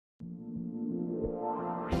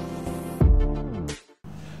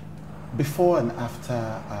Before and after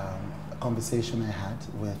a conversation I had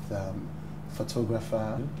with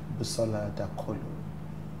photographer Busola Dakolo,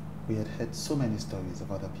 we had heard so many stories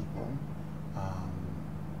of other people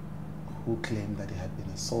who claimed that they had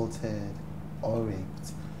been assaulted or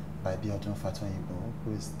raped by Biodun Fatoyibo,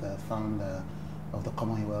 who is the founder of the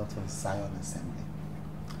Commonwealth of Zion Assembly.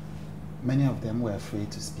 Many of them were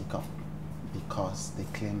afraid to speak up because they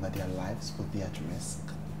claimed that their lives would be at risk,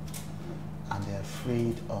 and they're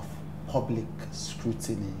afraid of public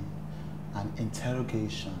scrutiny and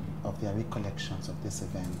interrogation of their recollections of this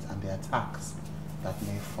event and the attacks that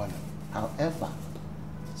may follow. However,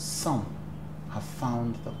 some have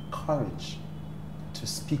found the courage to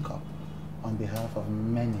speak up on behalf of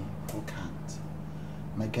many who can't.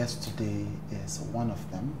 My guest today is one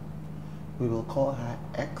of them. We will call her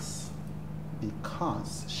X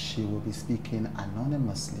because she will be speaking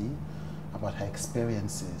anonymously about her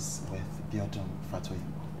experiences with Biodun Fatoyibo.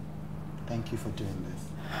 Thank you for doing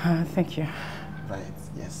this. Thank you. Right,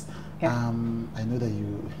 yes. Yeah. I know that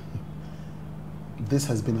this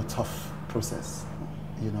has been a tough process.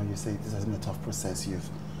 You know, you say this has been a tough process.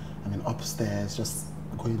 I mean, upstairs, just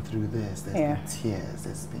going through this,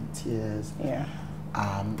 there's been tears. Yeah.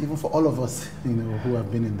 Even for all of us, you know, who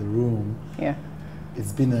have been in the room, yeah,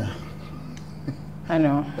 it's been I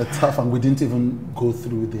know. a tough, and we didn't even go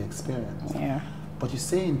through the experience. Yeah. But you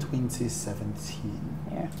say in 2017,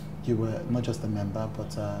 yeah, you were not just a member,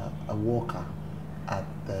 but a worker at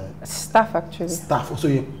the staff, actually. Staff, so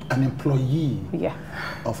you're an employee, yeah,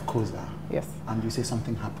 of COZA. Yes. And you say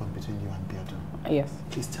something happened between you and Biodun. Yes.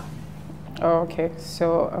 Please tell me. Oh, okay.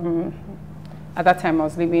 So at that time, I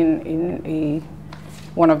was living in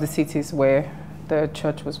one of the cities where the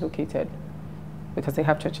church was located, because they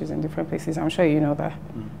have churches in different places. I'm sure you know that.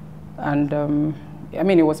 Mm. And I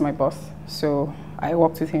mean, he was my boss, so I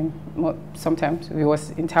worked with him sometimes. He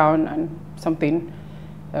was in town and something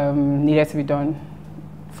needed to be done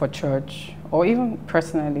for church, or even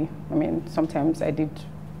personally. I mean, sometimes I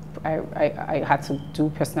had to do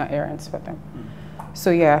personal errands for them. Mm.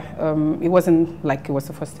 So yeah, it wasn't like it was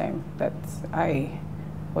the first time that I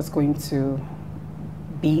was going to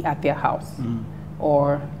be at their house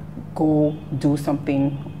or go do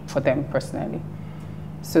something for them personally.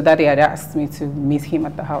 So that day, he had asked me to meet him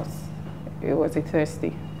at the house. It was a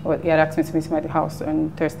Thursday. Well, he had asked me to meet him at the house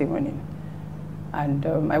on Thursday morning. And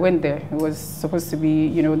I went there. It was supposed to be,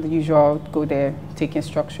 you know, the usual, go there, take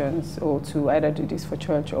instructions, or to either do this for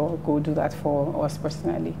church or go do that for us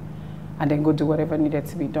personally, and then go do whatever needed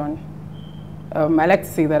to be done. I like to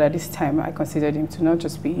say that at this time, I considered him to not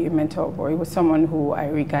just be a mentor, but he was someone who I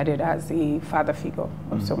regarded as a father figure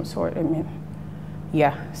of some sort. I mean,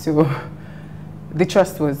 yeah, so the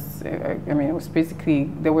trust was, I mean, it was basically,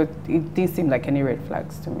 it didn't seem like any red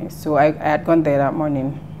flags to me. So I had gone there that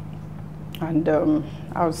morning, and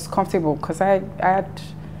I was comfortable because I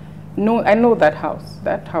know that house.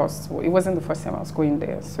 That house, it wasn't the first time I was going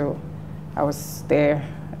there. So I was there,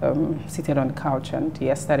 seated on the couch, and he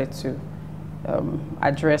had started to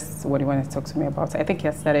address what he wanted to talk to me about. I think he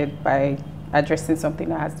had started by addressing something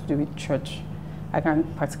that has to do with church. I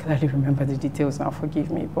can't particularly remember the details now,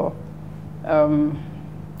 forgive me, but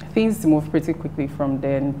things moved pretty quickly from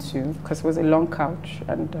then to, because it was a long couch,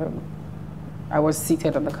 and I was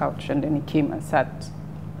seated on the couch, and then he came and sat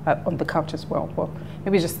on the couch as well. But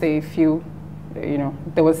maybe just a few, you know,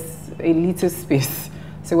 there was a little space,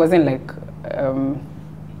 so it wasn't like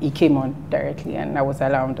he came on directly and I was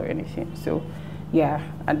alarmed or anything. So yeah,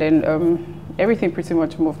 and then everything pretty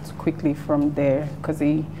much moved quickly from there, because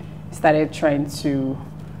he started trying to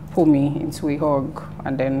pull me into a hug,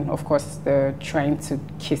 and then of course the trying to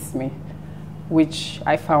kiss me, which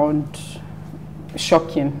I found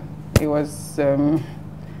shocking. It was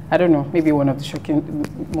I don't know, maybe one of the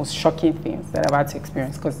most shocking things that I've had to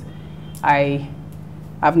experience, because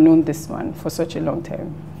I've known this man for such a long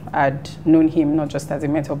time. I'd known him not just as a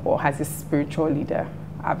mentor, but as a spiritual leader.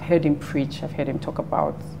 I've heard him preach, I've heard him talk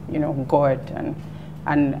about, you know, God,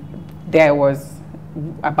 and there I was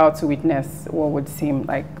about to witness what would seem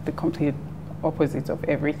like the complete opposite of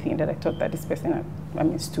everything that I thought that this person had, I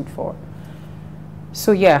mean, stood for.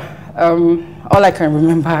 So yeah, all I can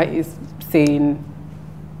remember is saying,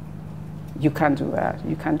 you can't do that,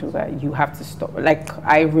 you can't do that, you have to stop. Like,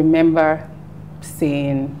 I remember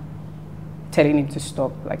telling him to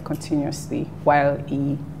stop, like, continuously, while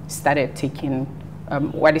he started taking,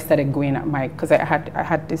 while he started going at my, because I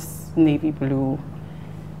had this navy blue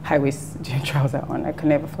high-waist trouser on, I can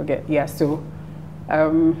never forget. Yeah, so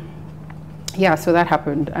yeah, so that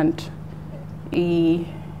happened, and he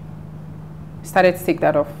started to take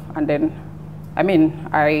that off, and then, I mean,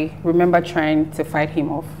 I remember trying to fight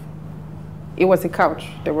him off, it was a couch.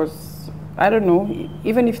 There was, I don't know,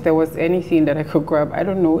 even if there was anything that I could grab, I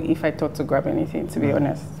don't know if I thought to grab anything, to be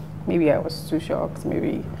honest. Maybe I was too shocked,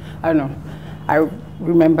 maybe, I don't know. I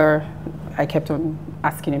remember I kept on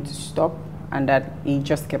asking him to stop, and that he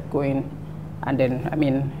just kept going. And then, I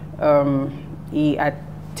mean, he had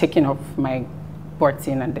taken off my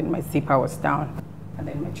button, and then my zipper was down, and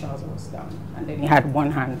then my trouser was down. And then he had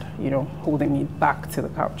one hand, you know, holding me back to the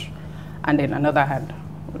couch, and then another hand,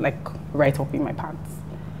 like, right up in my pants.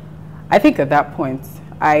 I think at that point,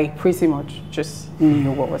 I pretty much just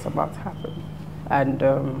knew what was about to happen. And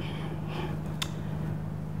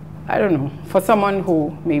I don't know, for someone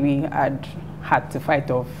who maybe had to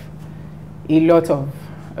fight off a lot of,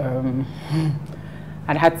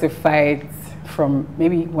 I'd had to fight from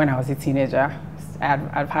maybe when I was a teenager.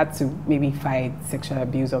 I've had to maybe fight sexual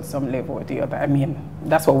abuse on some level or the other. I mean,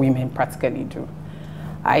 that's what women practically do.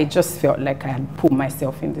 I just felt like I had put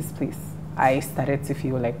myself in this place. I started to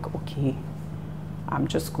feel like, okay, I'm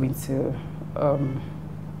just going to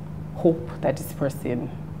hope that this person,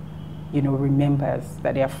 you know, remembers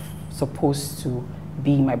that they are supposed to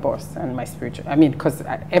be my boss and my spiritual. I mean, because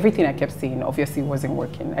everything I kept saying obviously wasn't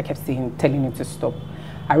working. I kept saying, telling him to stop.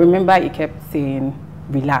 I remember he kept saying,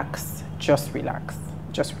 relax, just relax,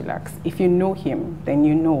 just relax. If you know him, then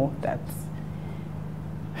you know that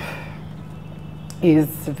he's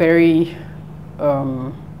very,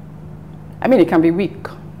 I mean, he can be weak.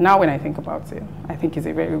 Now when I think about it, I think he's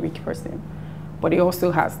a very weak person. But he also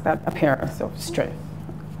has that appearance of strength.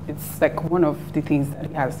 It's like one of the things that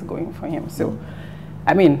he has going for him. So,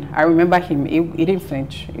 I mean, I remember him, he didn't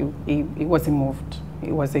flinch. He wasn't moved.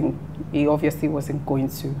 He obviously wasn't going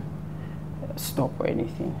to stop or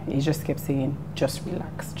anything. He just kept saying, just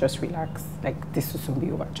relax, like this will soon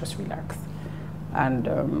be over, just relax.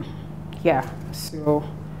 And yeah, so,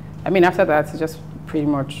 I mean, after that, he just pretty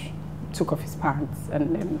much took off his pants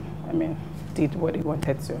and then, I mean, did what he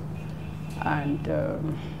wanted to.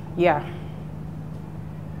 And yeah,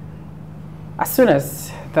 as soon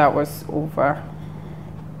as that was over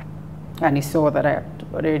and he saw that I had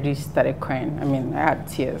already started crying, I mean, I had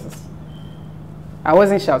tears. I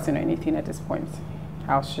wasn't shouting or anything at this point.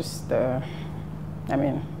 I was just, I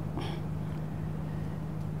mean,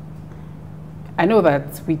 I know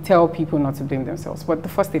that we tell people not to blame themselves, but the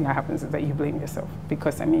first thing that happens is that you blame yourself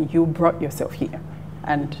because, I mean, you brought yourself here.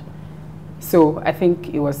 And so I think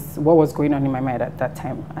it was what was going on in my mind at that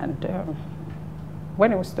time. And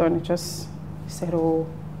when it was done, it just said, oh,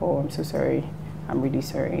 I'm so sorry. I'm really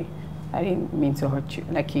sorry. I didn't mean to hurt you.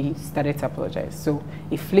 Like, he started to apologize. So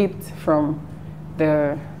he flipped from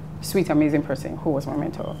the sweet, amazing person who was my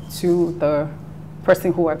mentor to the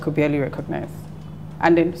person who I could barely recognize.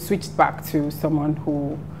 And then switched back to someone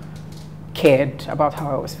who cared about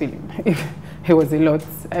how I was feeling. It was a lot.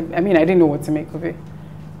 I mean, I didn't know what to make of it.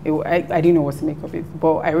 I didn't know what to make of it.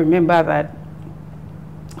 But I remember that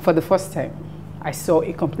for the first time, I saw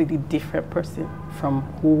a completely different person from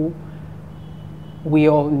who we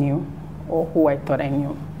all knew or who I thought I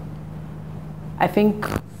knew. I think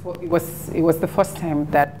it was the first time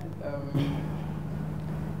that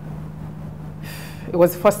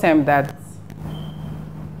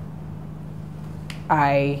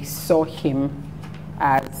I saw him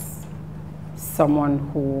as someone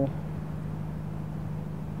who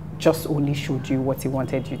just only showed you what he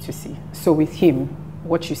wanted you to see. So with him,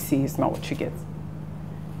 what you see is not what you get.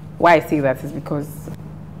 Why I say that is because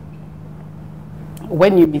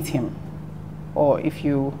when you meet him, or if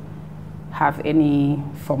you have any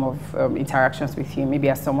form of interactions with him, maybe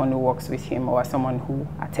as someone who works with him or as someone who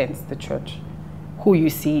attends the church, who you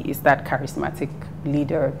see is that charismatic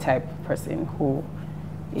leader type person who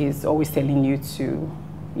is always telling you to,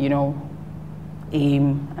 you know,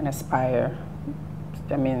 aim and aspire.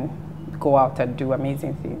 I mean, go out and do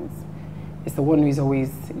amazing things. It's the one who is always,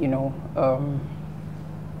 you know,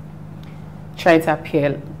 trying to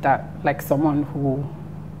appear that like someone who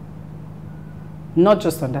not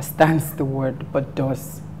just understands the word, but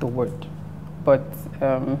does the word. But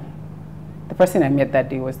the person I met that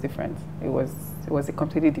day was different. It was a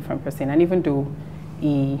completely different person. And even though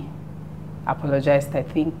he apologized, I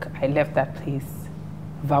think I left that place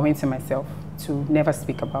vowing to myself to never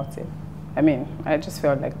speak about it. I mean, I just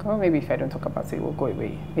felt like, oh, maybe if I don't talk about it, it will go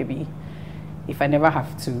away. Maybe if I never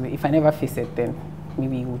face it, then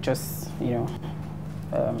maybe it will just, you know,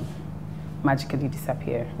 magically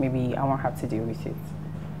disappear. Maybe I won't have to deal with it.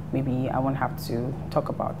 Maybe I won't have to talk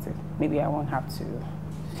about it. Maybe I won't have to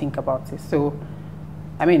think about it. So,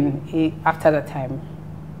 I mean, after that time,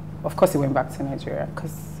 of course, he went back to Nigeria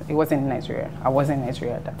because it wasn't in Nigeria. I wasn't in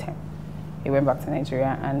Nigeria at that time. He went back to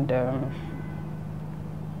Nigeria, and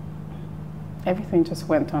Everything just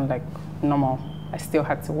went on like normal. I still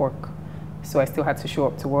had to work. So I still had to show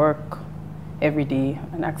up to work every day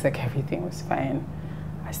and act like everything was fine.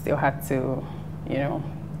 I still had to, you know,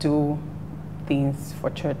 do things for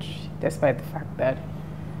church, despite the fact that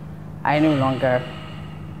I no longer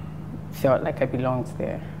felt like I belonged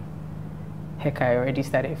there. Heck, I already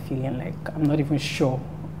started feeling like I'm not even sure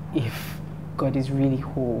if God is really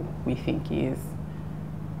who we think He is.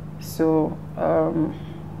 So,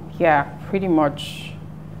 yeah, pretty much.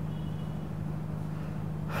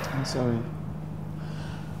 I'm sorry.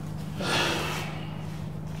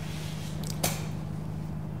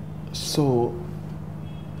 So,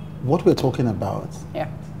 what we're talking about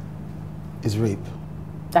is rape.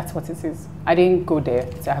 That's what it is. I didn't go there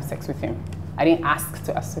to have sex with him. I didn't ask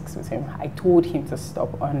to have sex with him. I told him to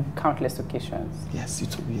stop on countless occasions. Yes, you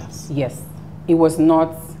told me, yes. Yes. It was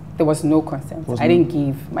not, there was no consent. I didn't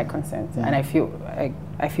give my consent. And I feel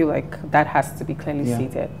like that has to be clearly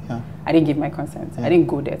stated. Yeah. I didn't give my consent. I didn't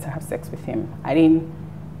go there to have sex with him. I didn't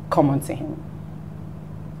come on to him.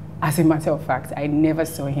 As a matter of fact, I never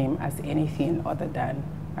saw him as anything other than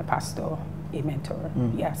a pastor, a mentor.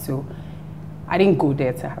 Yeah, so I didn't go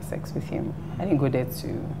there to have sex with him. I didn't go there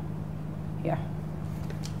to,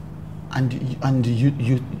 And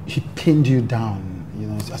he pinned you down, you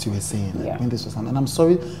know, as you were saying, like when this was on. And I'm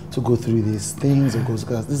sorry to go through these things, because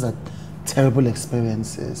these are terrible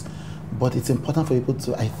experiences. But it's important for people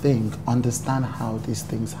to, I think, understand how these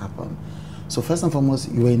things happen. So first and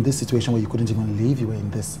foremost, you were in this situation where you couldn't even leave. You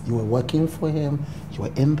were working for him. You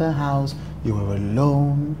were in the house. You were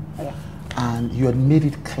alone, and you had made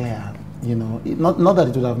it clear. You know, not that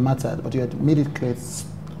it would have mattered, but you had made it clear.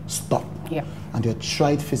 Stop. Yeah. And you had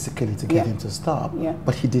tried physically to get him to stop. Yeah.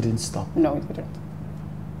 But he didn't stop. No, he didn't.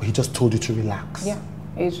 He just told you to relax. Yeah.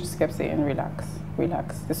 He just kept saying, relax,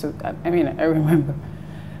 relax. This was, I mean, I remember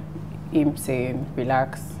him saying,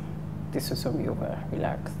 relax. This will soon be over.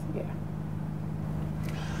 Relax. Yeah.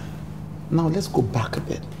 Now let's go back a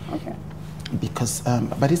bit. Okay. Because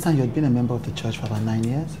by this time you had been a member of the church for about 9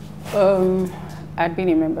 years? I'd been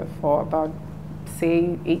a member for about,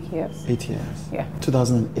 say, 8 years. 8 years? Yeah.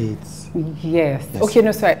 2008? Yes. Okay,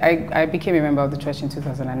 no, so I became a member of the church in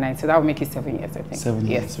 2009, so that would make it 7 years, I think. 7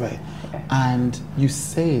 years, right. Yeah. And you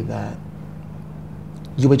say that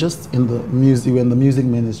you were just in the music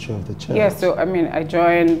ministry of the church. Yeah, so I mean, I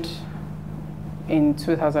joined in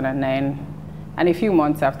 2009, and a few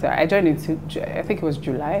months after, I joined I think it was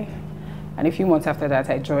July, and a few months after that,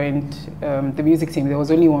 I joined the music team. There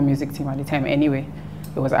was only one music team at the time anyway.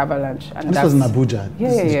 It was Avalanche. And this was in Abuja?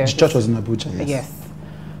 Yeah. The church was in Abuja, yes.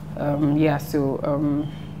 Yes. So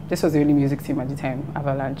this was the only music team at the time,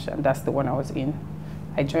 Avalanche, and that's the one I was in.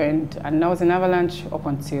 I joined, and I was in Avalanche up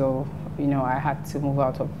until, you know, I had to move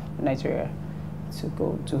out of Nigeria to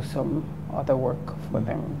go do some other work for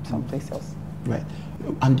them someplace else. Right.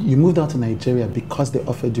 And you moved out to Nigeria because they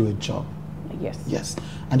offered you a job? Yes. Yes.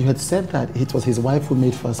 And you had said that it was his wife who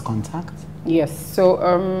made first contact? Yes.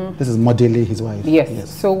 So this is Modele, his wife?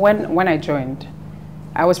 Yes. So when I joined,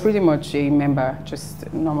 I was pretty much a member, just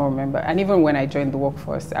a normal member. And even when I joined the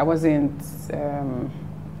workforce, I wasn't,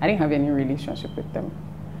 I didn't have any relationship with them.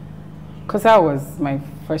 Because that was my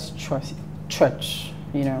first church,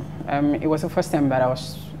 you know. It was the first time that I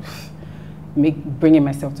was bringing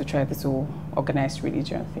myself to try this whole organized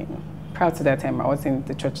religion thing. Prior to that time, I wasn't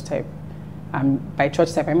the church type. By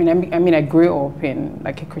church type, I mean, I grew up in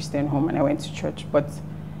like a Christian home and I went to church, but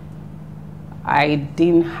I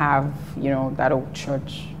didn't have, you know, that old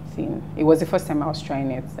church thing. It was the first time I was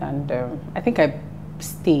trying it, and I think I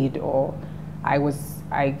stayed, or I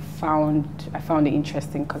found it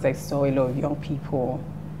interesting because I saw a lot of young people.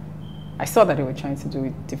 I saw that they were trying to do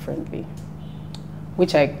it differently,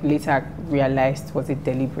 which I later realized was a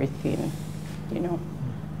deliberate thing, you know.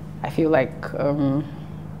 I feel like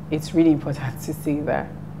it's really important to say that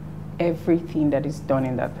everything that is done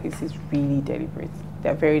in that place is really deliberate.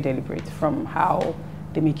 They're very deliberate, from how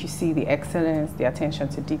they make you see the excellence, the attention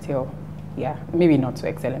to detail. Yeah, maybe not so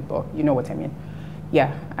excellent, but you know what I mean.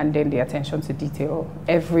 Yeah, and then the attention to detail.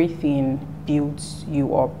 Everything builds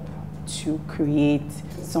you up to create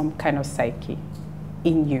some kind of psyche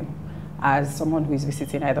in you as someone who is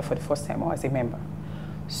visiting either for the first time or as a member.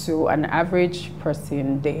 So an average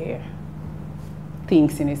person there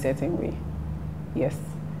thinks in a certain way. Yes.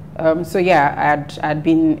 So yeah, I'd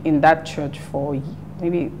been in that church for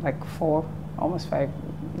maybe like almost 5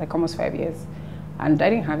 years, and I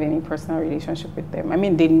didn't have any personal relationship with them. I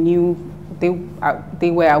mean, they knew, they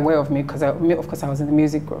were aware of me because of course I was in the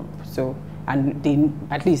music group. So, and they,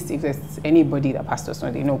 at least if there's anybody that pastors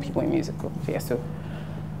know, they know people in music group. Yeah. So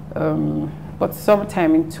But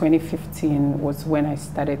sometime in 2015 was when I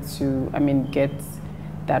started to, get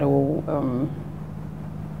that whole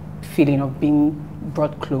feeling of being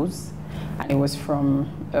brought close, and it was from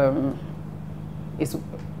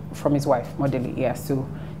his wife, Modeli. Yeah, so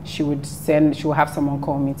she would have someone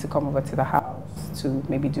call me to come over to the house to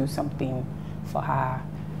maybe do something for her.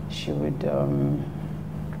 She would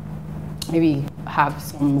maybe have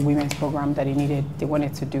some women's program that they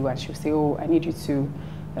wanted to do, and she would say, "Oh, I need you to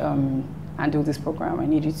handle this program. I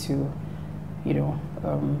need you to,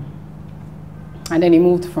 and then it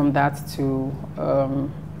moved from that to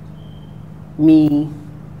me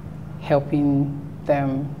helping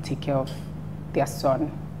them take care of their son,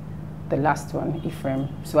 the last one, Ephraim.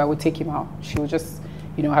 So I would take him out. She would just,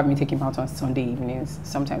 have me take him out on Sunday evenings.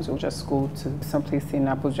 Sometimes we'll just go to someplace in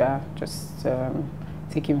Abuja, just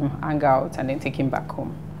take him, hang out, and then take him back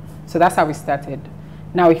home. So that's how we started.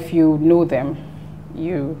 Now, if you know them,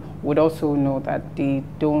 you would also know that they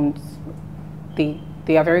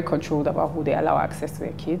are very controlled about who they allow access to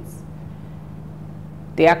their kids.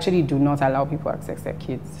 They actually do not allow people access to their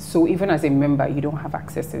kids. So even as a member, you don't have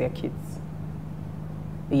access to their kids.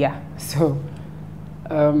 Yeah, so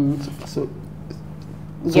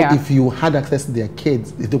if you had access to their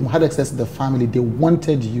kids, if they had access to the family, they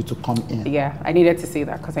wanted you to come in. Yeah, I needed to say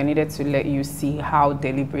that because I needed to let you see how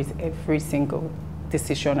deliberate every single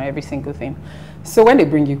decision or every single thing. So when they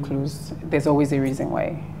bring you close, there's always a reason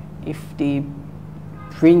why. If they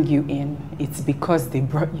bring you in, it's because they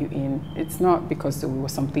brought you in. It's not because it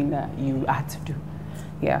was something that you had to do.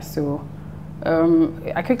 Yeah, so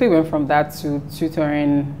I quickly went from that to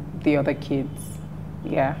tutoring the other kids.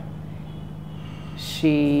 Yeah.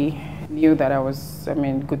 She knew that I was,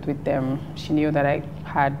 good with them. She knew that I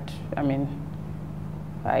had,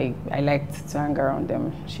 I liked to hang around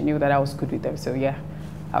them. She knew that I was good with them. So yeah,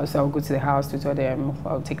 I would go to the house, tutor them,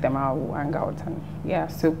 I'll take them out, we'll hang out. And yeah,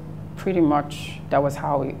 so pretty much that was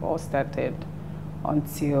how it all started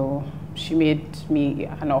until she made me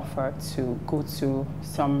an offer to go to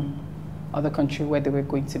some other country where they were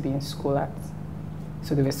going to be in school at.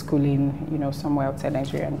 So they were schooling, somewhere outside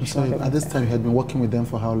Nigeria. So at this time, you had been working with them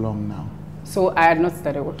for how long now? So I had not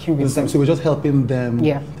started working with them. So you were just helping them?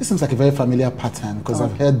 Yeah. This seems like a very familiar pattern because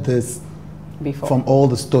I've heard this before from all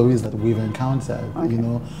the stories that we've encountered,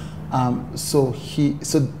 So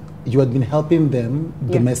you had been helping them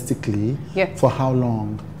domestically for how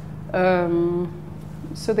long?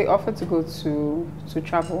 So they offered to go to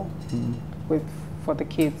travel for the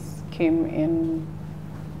kids. Came in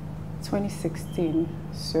 2016,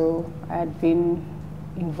 so I had been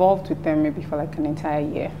involved with them maybe for like an entire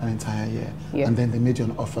year. An entire year? Yeah. And then they made you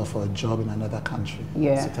an offer for a job in another country.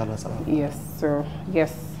 Yeah. So tell us about that. Yes, so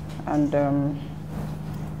yes, and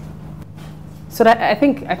so that I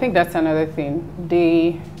think that's another thing.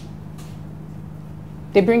 They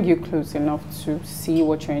bring you close enough to see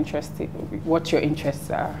what your interests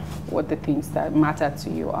are, what the things that matter to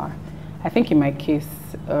you are. I think in my case,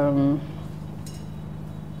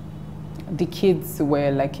 the kids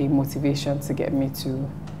were like a motivation to get me to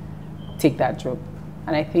take that job.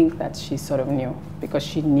 And I think that she sort of knew, because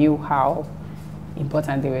she knew how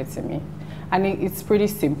important they were to me. And it's pretty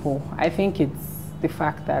simple. I think it's the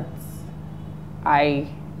fact that I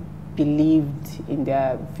believed in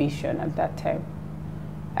their vision at that time.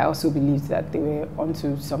 I also believed that they were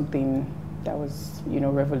onto something that was,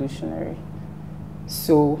 revolutionary.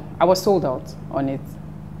 So I was sold out on it,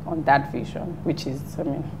 on that vision, which is,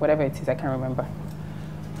 whatever it is, I can't remember.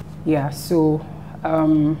 Yeah, so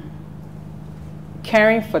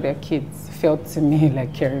caring for their kids felt to me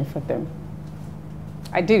like caring for them.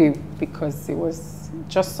 I did it because it was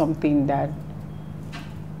just something that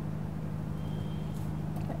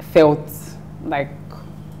felt like,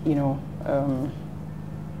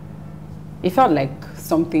 it felt like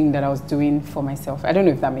something that I was doing for myself. I don't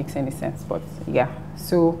know if that makes any sense, but yeah.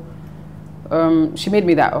 So she made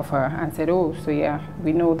me that offer and said, "Oh, so yeah,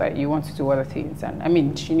 we know that you want to do other things."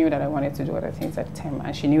 And she knew that I wanted to do other things at the time,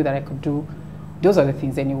 and she knew that I could do those other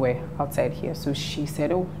things anywhere outside here. So she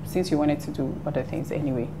said, "Oh, since you wanted to do other things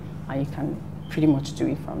anyway, and you can pretty much do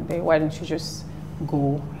it from there, why don't you just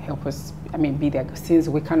go help us? Be there, since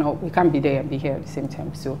we can't be there and be here at the same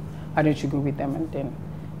time. So why don't you go with them and then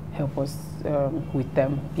help us with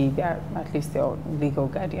them, be there, at least their legal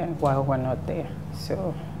guardian while we're not there."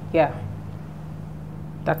 So yeah,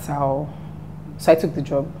 that's how. So I took the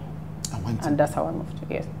job, and that's how I moved.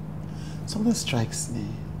 Yes. Something strikes me.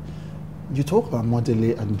 You talk about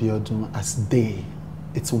Modele and Biodun as they.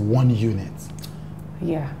 It's one unit.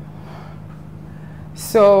 Yeah.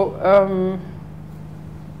 So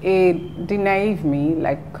the naive me,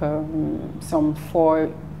 like some 4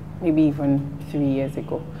 maybe even 3 years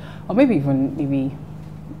ago, or maybe even maybe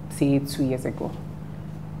say 2 years ago,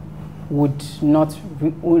 would not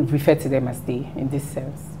would refer to them as they in this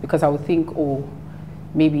sense, because I would think, oh,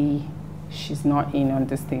 maybe she's not in on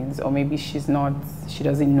these things, or maybe she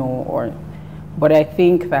doesn't know, or, but I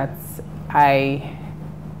think that I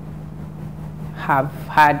have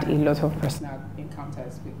had a lot of personal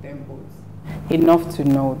encounters with them both, enough to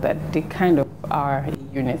know that they kind of are a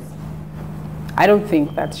unit. I don't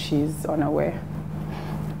think that she's unaware.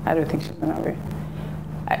 I don't think she's unaware.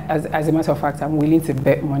 As a matter of fact, I'm willing to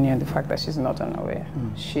bet money on the fact that she's not unaware.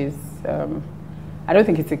 She's, I don't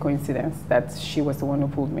think it's a coincidence that she was the one who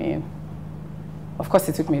pulled me in. Of course,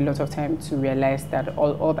 it took me a lot of time to realize that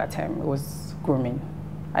all that time it was grooming.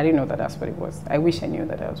 I didn't know that that's what it was. I wish I knew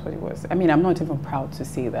that that's what it was. I mean, I'm not even proud to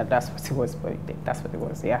say that that's what it was, but that's what it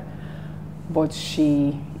was, yeah. But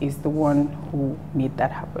she is the one who made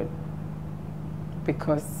that happen.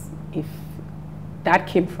 Because if that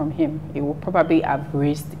came from him, it would probably have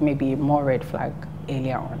raised maybe more red flag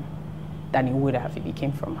earlier on than it would have if it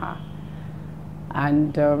came from her.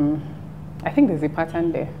 And I think there's a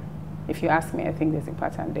pattern there. If you ask me, I think there's a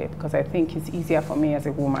pattern there, because I think it's easier for me as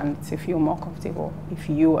a woman to feel more comfortable if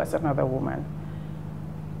you, as another woman,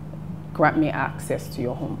 grant me access to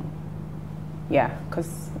your home. Yeah,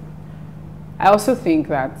 because I also think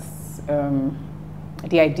that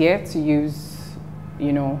the idea to use,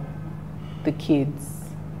 you know, the kids,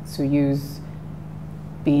 to use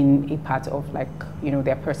being a part of, like, you know,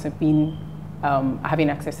 their person, being having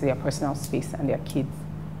access to their personal space and their kids,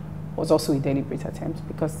 was also a deliberate attempt,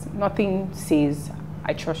 because nothing says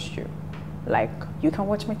I trust you like you can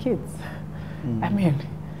watch my kids. I mean,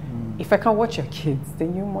 if I can watch your kids,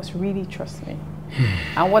 then you must really trust me.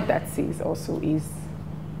 And what that says also is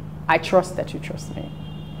I trust that you trust me.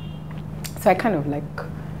 So I kind of like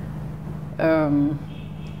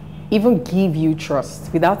even give you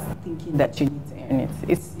trust without thinking that you need to earn it.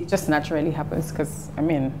 It just naturally happens, because I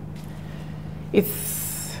mean,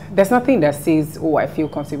 there's nothing that says, oh, I feel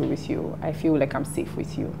comfortable with you, I feel like I'm safe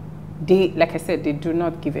with you. They, like I said, they do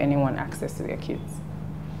not give anyone access to their kids.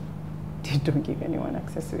 They don't give anyone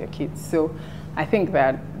access to their kids. So I think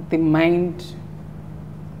that the mind,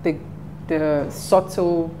 the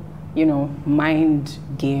subtle, you know, mind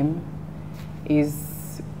game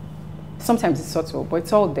is, sometimes it's subtle, but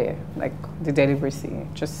it's all there, like the delicacy,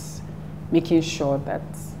 just making sure that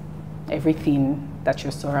everything that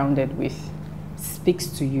you're surrounded with speaks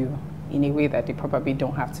to you in a way that they probably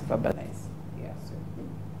don't have to verbalize. Yeah. So.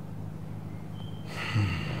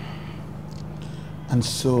 And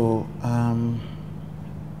so, and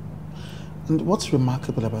what's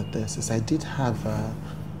remarkable about this is I did have a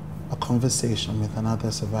conversation with another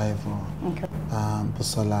survivor, Okay.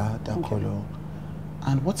 Busola Dakolo. Okay.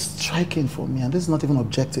 And what's striking for me, and this is not even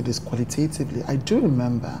objective, is qualitatively, I do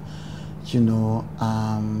remember, you know,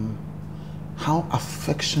 how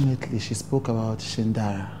affectionately she spoke about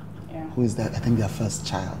Shindara, Yeah. who is, I think, their first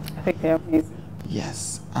child. I think they're amazing.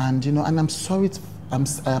 Yes, and you know, and I'm sorry,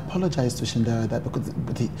 I apologize to Shindara that because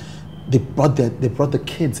they brought the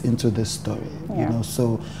kids into this story, Yeah. you know.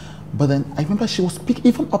 So, but then I remember she would speak,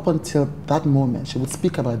 even up until that moment, she would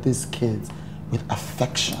speak about these kids with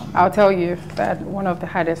affection. I'll tell you that one of the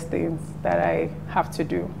hardest things that I have to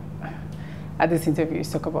do at this interview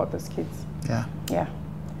is talk about those kids. Yeah. Yeah.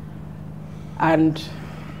 And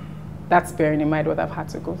that's bearing in mind what I've had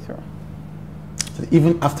to go through. So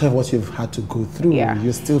even after what you've had to go through, Yeah.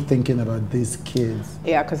 you're still thinking about these kids.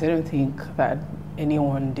 Yeah, because I don't think that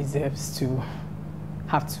anyone deserves to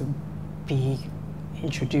have to be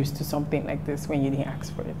introduced to something like this when you didn't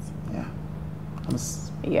ask for it. Yeah.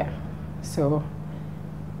 Yeah. So,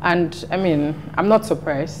 and I mean, I'm not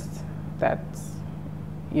surprised that,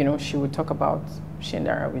 you know, she would talk about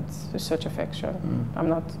Shindara with such affection. I'm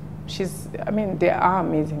not. I mean, they are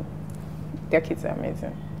amazing. Their kids are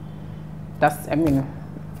amazing. I mean,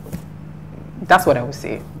 that's what I would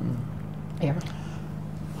say. Yeah.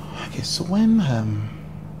 Okay, so when,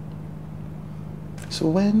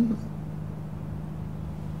 so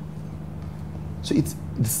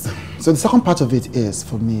the second part of it is,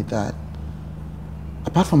 for me, that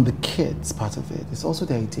apart from the kids part of it, it's also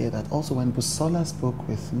the idea that also when Busola spoke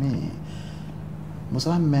with me,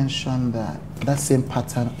 Busola mentioned that same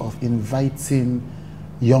pattern of inviting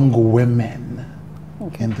young women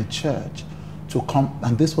in the church to come,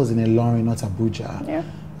 and this was in Ilorin, not Abuja,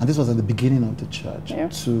 and this was at the beginning of the church,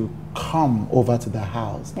 to come over to the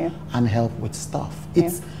house and help with stuff.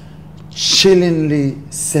 It's chillingly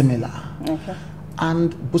similar. Okay.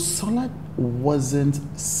 And Busola wasn't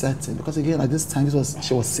certain, because again, at this time,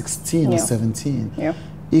 she was 16 or 17. Yeah.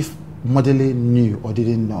 If Modele knew or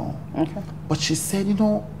didn't know. Okay. But she said, you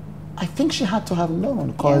know, I think she had to have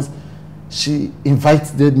known because she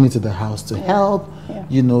invited me to the house to help. Yeah.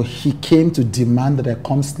 You know, he came to demand that I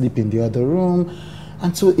come sleep in the other room.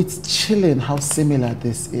 And so it's chilling how similar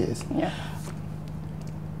this is. Yeah.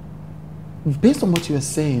 Based on what you were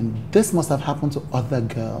saying, this must have happened to other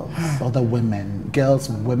girls, other women,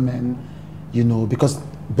 women, you know, because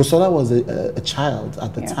Busola was a child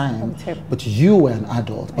at the time, but you were an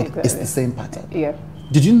adult, but it's the same pattern. Yeah.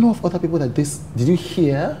 Did you know of other people that this, did you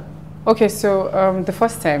hear? Okay, so the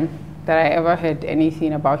first time that I ever heard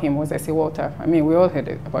anything about him was S.A. Walter. I mean, we all heard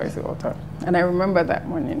it about S.A. Walter. And I remember that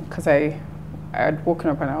morning because I had woken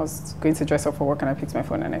up and I was going to dress up for work and I picked my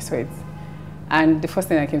phone and I saw it. And the first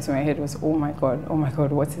thing that came to my head was, oh my God,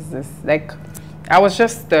 what is this? Like, I was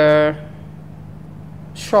just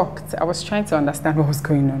shocked. I was trying to understand what was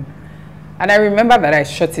going on. And I remember that I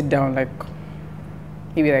shut it down like,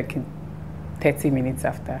 maybe like 30 minutes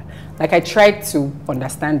after. Like, I tried to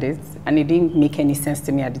understand it and it didn't make any sense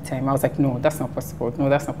to me at the time. I was like, no, that's not possible. No,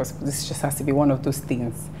 that's not possible. This just has to be one of those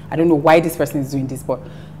things. I don't know why this person is doing this, but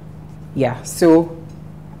yeah. So,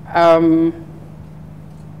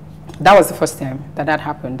 that was the first time that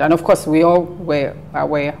happened. And of course, we all were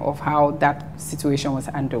aware of how that situation was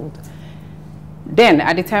handled. Then,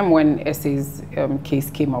 at the time when Essay's case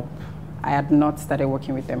came up, I had not started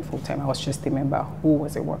working with them full time. I was just a member who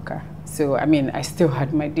was a worker. So, I mean, I still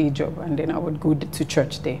had my day job and then I would go to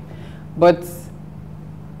church there. But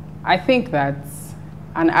I think that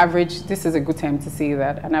an average, this is a good time to say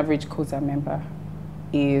that an average COZA member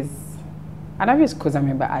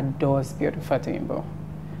adores Biodun Fatoyibo.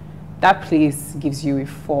 That place gives you a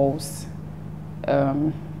false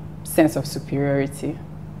sense of superiority.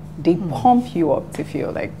 They pump you up to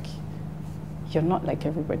feel like you're not like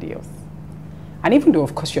everybody else. And even though,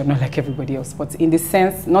 of course, you're not like everybody else, but in the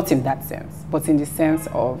sense, not in that sense, but in the sense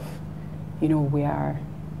of, you know,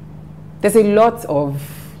 there's a lot of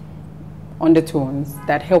undertones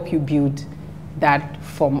that help you build that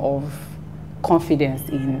form of confidence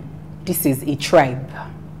in, this is a tribe.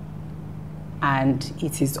 And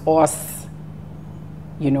it is us,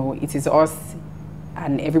 you know, it is us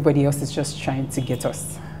and everybody else is just trying to get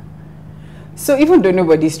us. So even though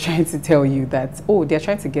nobody's trying to tell you that, oh, they're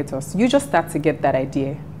trying to get us, you just start to get that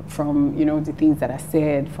idea from, you know, the things that are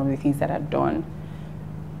said, from the things that are done.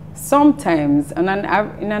 Sometimes in an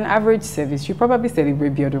average service, you probably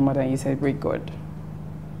celebrate Biodun more than you celebrate God.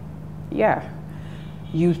 Yeah.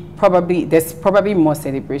 There's probably more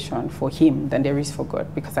celebration for him than there is for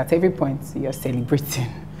God, because at every point you're celebrating.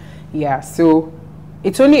 Yeah, so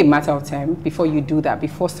it's only a matter of time before you do that,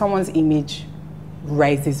 before someone's image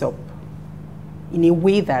rises up in a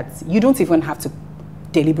way that you don't even have to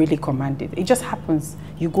deliberately command it. It just happens.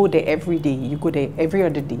 You go there every day, you go there every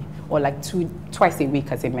other day, or like twice a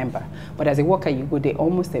week as a member. But as a worker, you go there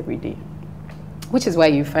almost every day, which is why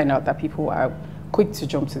you find out that people are quick to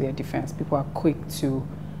jump to their defense. People are quick to,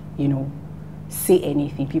 you know, say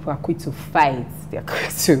anything. People are quick to fight. They're quick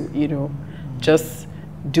to, you know, just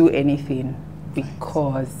do anything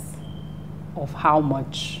because of how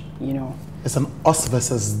much, you know. It's an us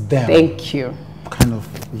versus them. Thank you. Kind of,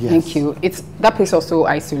 yes. Thank you. That place also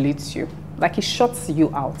isolates you. Like, it shuts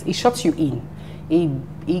you out. It shuts you in.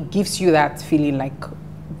 It gives you that feeling like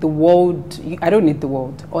the world, I don't need the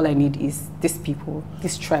world. All I need is this people,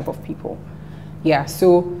 this tribe of people. Yeah,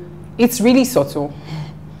 so it's really subtle.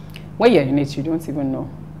 When you're in it, you don't even know.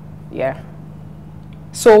 Yeah.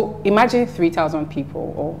 So imagine 3,000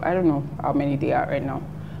 people, or I don't know how many they are right now,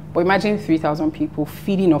 but imagine 3,000 people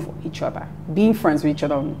feeding off each other, being friends with each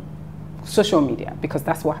other on social media, because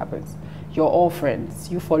that's what happens. You're all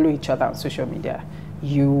friends. You follow each other on social media.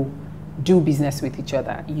 You do business with each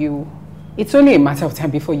other. It's only a matter of time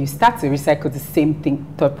before you start to recycle the same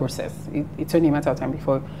thought process. It's only a matter of time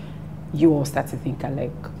before you all start to think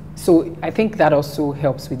alike. So I think that also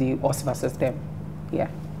helps with the us versus them. Yeah.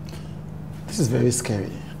 This is very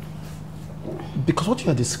scary. Because what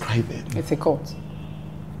you are describing... It's a cult.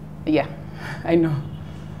 Yeah, I know.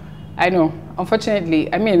 I know.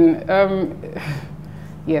 Unfortunately, I mean,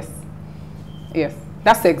 yes. Yes.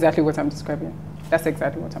 That's exactly what I'm describing. That's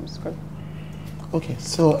exactly what I'm describing. Okay,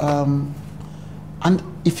 so, and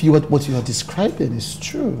if what you are describing is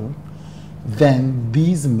true, then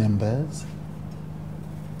these members,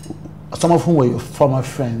 some of whom were your former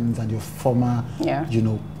friends and your former, you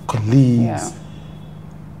know, colleagues,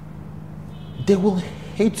 they will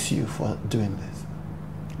hate you for doing this.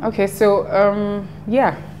 Okay, so,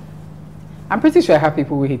 yeah. I'm pretty sure I have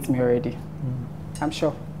people who hate me already. I'm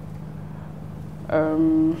sure.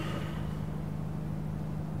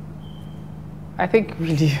 I think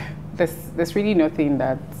really there's really nothing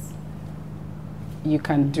that you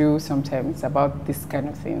can do sometimes about this kind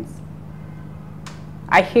of things.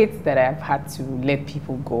 I hate that I've had to let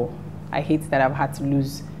people go. I hate that I've had to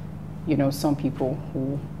lose, you know, some people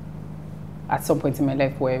who at some point in my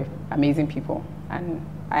life were amazing people, and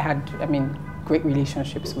I had, I mean, great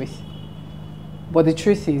relationships with. But the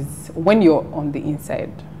truth is, when you're on the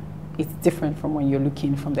inside, it's different from when you're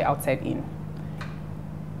looking from the outside in.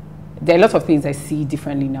 There are a lot of things I see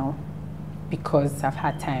differently now because I've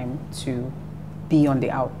had time to be on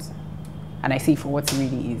the out, and I see for what it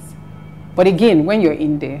really is. But again, when you're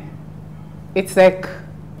in there, it's like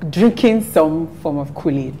drinking some form of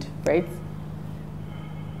Kool-Aid, right?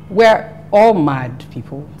 We're all mad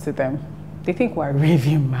people to them. They think we're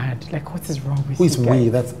raving mad. Like, what is wrong with you? Who is we?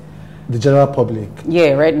 That's the general public.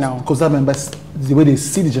 Yeah, right now. Because I remember the way they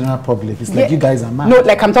see the general public, it's like you guys are mad. No,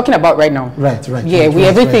 like I'm talking about right now. Right. Yeah, right, we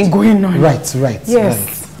everything going on. Right. Yes.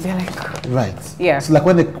 Right. They're like. Right. Yeah. So like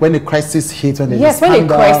when the crisis hits, when they yes, when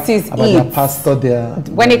the crisis about hits, their pastor,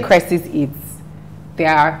 when a crisis hits,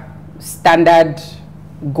 their standard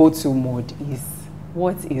go-to mode is,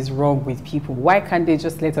 what is wrong with people? Why can't they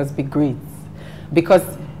just let us be great? Because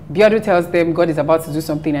Biodun tells them God is about to do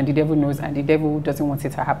something and the devil knows, and the devil doesn't want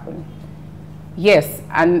it to happen. Yes,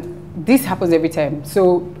 and this happens every time.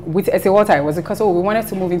 So with Etiwata, it was because, we wanted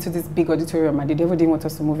to move into this big auditorium and the devil didn't want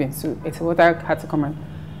us to move in. So Etiwata had to come and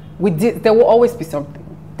there will always be something.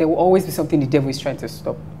 There will always be something the devil is trying to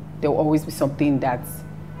stop. There will always be something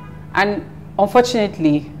and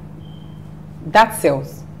unfortunately, that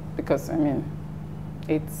sells because, I mean,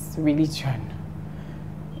 it's religion.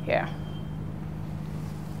 Yeah.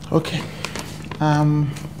 Okay.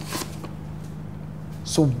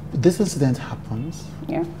 So this incident happens.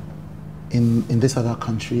 Yeah. In this other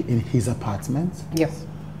country, in his apartment. Yes.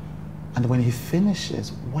 And when he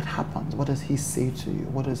finishes, what happens? What does he say to you?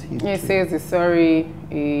 What does he do? He says he's sorry.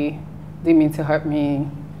 He didn't mean to hurt me.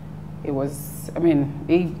 It was, I mean,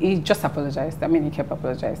 he just apologized. I mean, he kept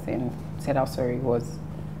apologizing, said how sorry he was.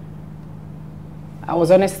 I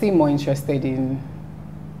was honestly more interested in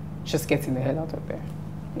just getting the hell out of there.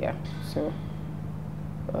 Yeah. So,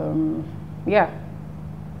 yeah,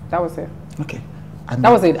 that was it. Okay. And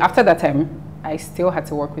that was it. After that time, I still had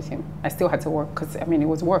to work with him. I still had to work because, I mean, it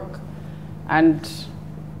was work. And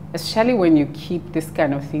especially when you keep this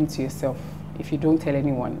kind of thing to yourself, if you don't tell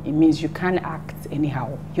anyone, it means you can't act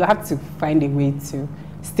anyhow. You have to find a way to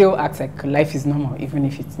still act like life is normal, even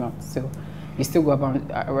if it's not. So you still go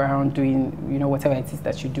around doing, you know, whatever it is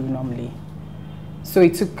that you do normally. So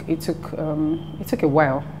it took a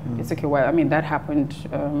while. It took a while. I mean, that happened,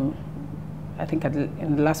 I think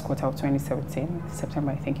in the last quarter of 2017,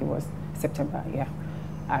 September, I think it was. September, yeah.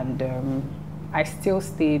 And I still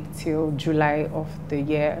stayed till July of the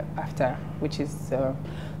year after, which is,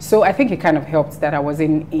 so I think it kind of helped that I was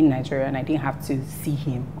in Nigeria and I didn't have to see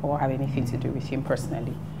him or have anything to do with him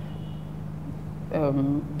personally.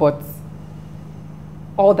 But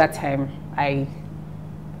all that time, I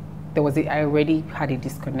already had a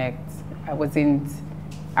disconnect. I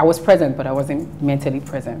was present, but I wasn't mentally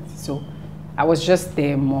present. So I was just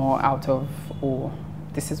there more out of,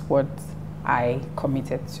 this is what I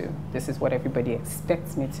committed to. This is what everybody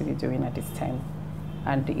expects me to be doing at this time.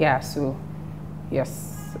 And yeah, so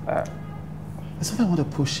yes. It's something I want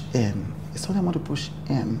to push in. It's something I want to push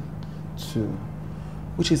in to,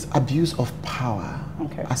 which is abuse of power,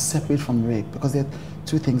 as separate from rape, because there are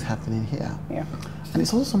two things happening here. Yeah. And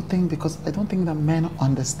it's also something because I don't think that men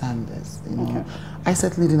understand this. You know, I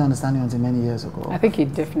certainly didn't understand it until many years ago. I think he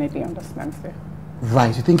definitely understands it.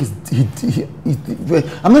 Right, you think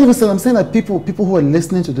I'm not even saying, I'm saying that people who are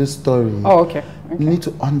listening to this story need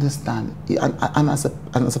to understand. And as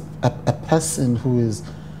a person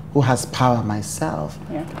who has power myself,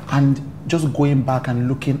 and just going back and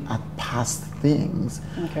looking at past things,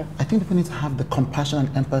 I think people need to have the compassion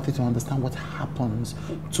and empathy to understand what happens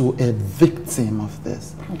to a victim of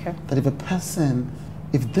this. That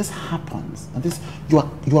if this happens, and this you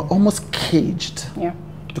are almost caged.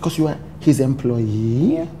 Because you are his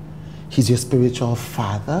employee, he's your spiritual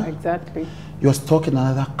father. Exactly. You're stuck in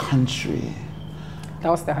another country.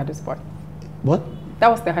 That was the hardest part. What? That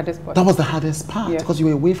was the hardest part. That was the hardest part, because you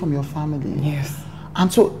were away from your family. Yes. And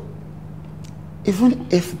so, even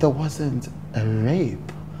if there wasn't a rape,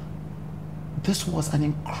 this was an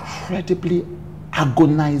incredibly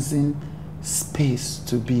agonizing space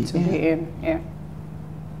to be in. Yeah.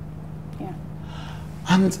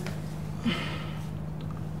 And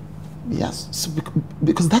Yes, so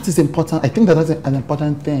because that is important. I think that that's an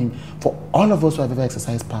important thing for all of us who have ever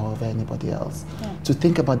exercised power over anybody else, to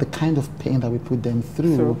think about the kind of pain that we put them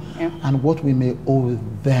through and what we may owe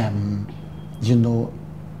them, you know.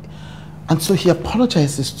 And so he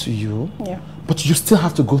apologizes to you, but you still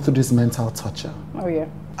have to go through this mental torture. Oh, yeah.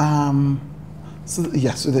 So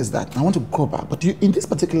there's that. I want to go back, but in this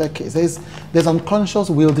particular case, there's unconscious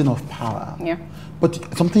wielding of power. Yeah.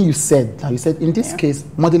 But something you said in this case,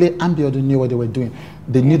 Modele and Biodun knew what they were doing.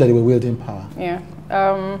 They knew that they were wielding power. Yeah.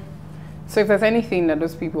 So if there's anything that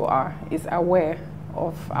those people is aware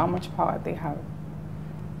of how much power they have.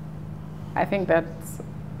 I think that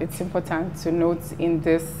it's important to note in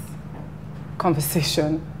this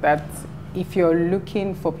conversation that if you're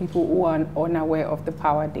looking for people who are unaware of the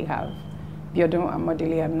power they have, Biodun and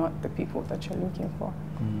Modele are not the people that you're looking for.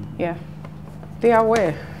 Yeah. They are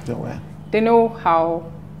aware. They're aware. They know how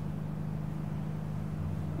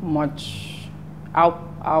much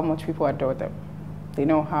people adore them. They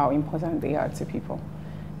know how important they are to people.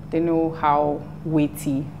 They know how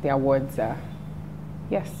weighty their words are.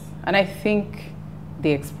 Yes. And I think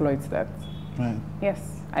they exploit that. Right.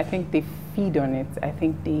 Yes. I think they feed on it. I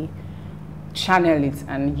think they channel it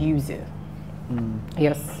and use it.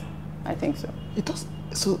 Yes. I think so. It does.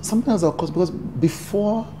 So sometimes, of course, because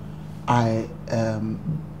before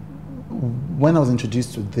when I was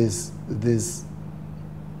introduced to this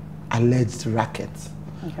alleged racket,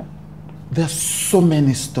 there are so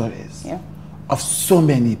many stories of so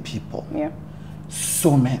many people.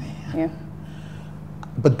 So many.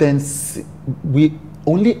 But then we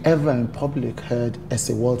only ever in public heard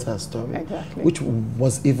S.A. Walter's story, which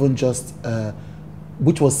was even just,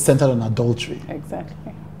 which was centered on adultery.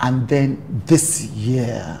 Exactly. And then this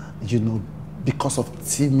year, you know, because of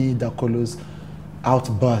Timi Dakolo's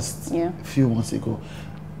outburst a few months ago,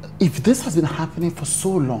 if this has been happening for so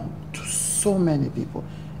long to so many people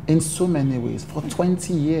in so many ways for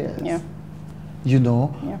 20 years, you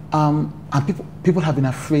know, and people have been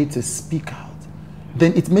afraid to speak out,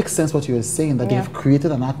 then it makes sense what you were saying, that they've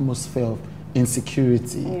created an atmosphere of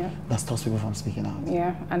insecurity that stops people from speaking out.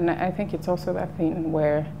 Yeah, and I think it's also that thing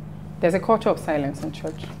where there's a culture of silence in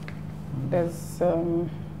church. There's,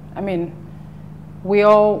 I mean, we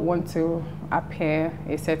all want to appear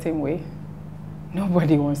a certain way.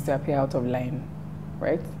 Nobody wants to appear out of line,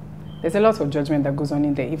 right? There's a lot of judgment that goes on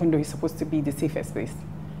in there, even though it's supposed to be the safest place.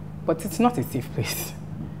 But it's not a safe place.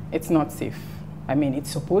 It's not safe. I mean, it's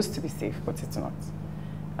supposed to be safe, but it's not.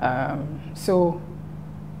 So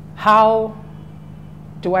how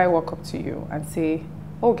do I walk up to you and say,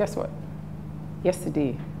 oh, guess what?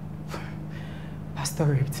 Yesterday, Pastor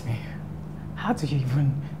raped me. How do you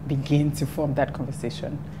even begin to form that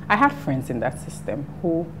conversation? I had friends in that system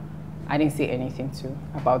who I didn't say anything to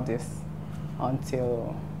about this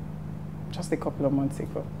until just a couple of months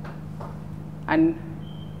ago. And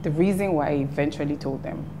the reason why I eventually told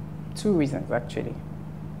them, 2 reasons actually,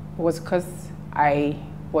 was because I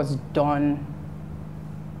was done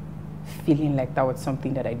feeling like that was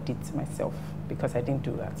something that I did to myself, because I didn't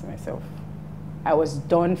do that to myself. I was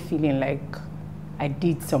done feeling like I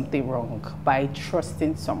did something wrong by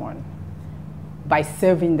trusting someone, by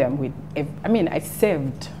serving them with, I mean, I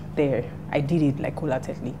served there. I did it like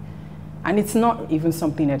wholeheartedly. And it's not even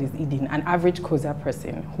something that is hidden. An average COZA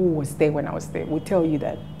person who was there when I was there would tell you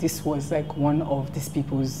that this was like one of these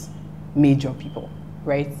people's major people,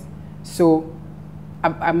 right? So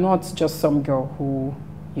I'm not just some girl who,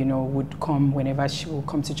 you know, would come whenever she would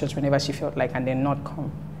come to church whenever she felt like and then not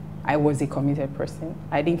come. I was a committed person.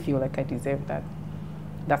 I didn't feel like I deserved that.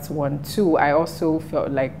 That's 1. 2, I also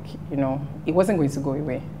felt like, you know, it wasn't going to go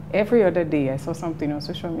away. Every other day I saw something on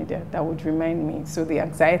social media that would remind me. So the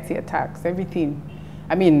anxiety attacks, everything.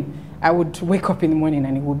 I mean, I would wake up in the morning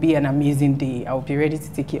and it would be an amazing day. I would be ready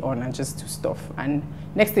to take it on and just do stuff. And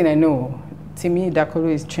next thing I know, Timi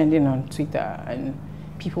Dakolo is trending on Twitter and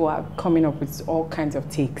people are coming up with all kinds of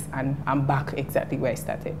takes and I'm back exactly where I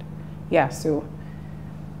started. Yeah, so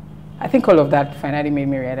I think all of that finally made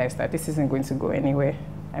me realize that this isn't going to go anywhere.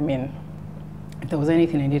 I mean, if there was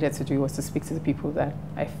anything I needed to do, was to speak to the people that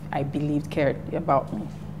I believed cared about me,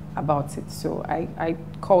 about it. So I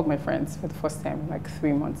called my friends for the first time like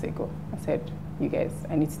 3 months ago. I said, you guys,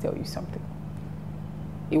 I need to tell you something.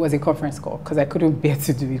 It was a conference call because I couldn't bear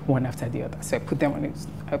to do it one after the other. So I put them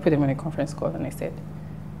on a conference call and I said,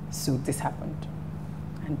 so this happened.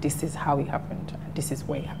 And this is how it happened. And this is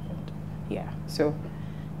where it happened. Yeah, so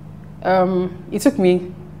it took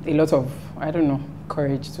me a lot of, I don't know,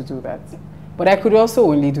 courage to do that. But I could also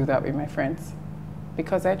only do that with my friends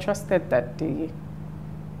because I trusted that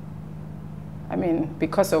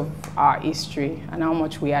because of our history and how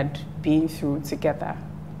much we had been through together,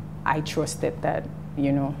 I trusted that,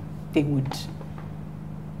 you know, they would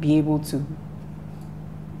be able to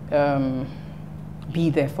be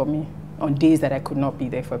there for me on days that I could not be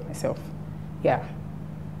there for myself. Yeah.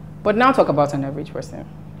 But now talk about an average person.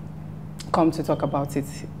 Come to talk about it,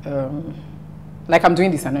 like I'm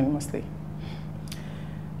doing this anonymously.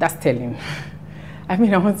 That's telling. I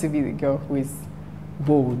mean, I want to be the girl who is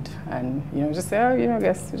bold and, you know, just say, oh, you know,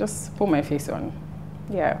 guess, just put my face on.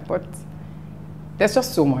 Yeah, but there's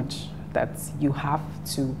just so much that you have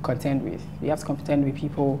to contend with. You have to contend with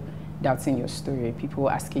people doubting your story, people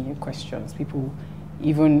asking you questions, people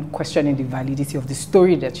even questioning the validity of the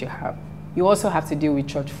story that you have. You also have to deal with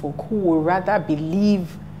church folk who would rather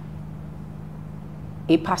believe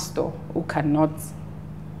a pastor who cannot,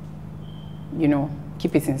 you know,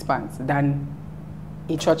 keep it in spans than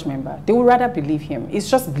a church member. They would rather believe him. It's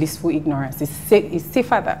just blissful ignorance. It's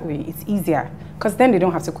safer that way. It's easier because then they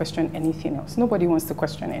don't have to question anything else. Nobody wants to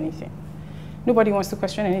question anything. Nobody wants to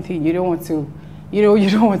question anything. You don't want to, you know, you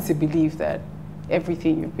don't want to believe that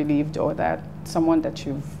everything you believed or that someone that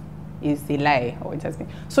you've is a lie or it has been.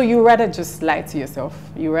 So you rather just lie to yourself.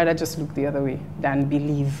 You rather just look the other way than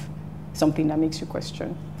believe something that makes you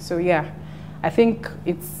question. So yeah, I think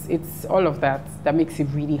it's all of that that makes it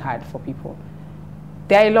really hard for people.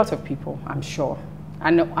 There are a lot of people, I'm sure.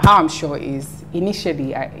 And how I'm sure is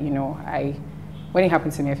initially, when it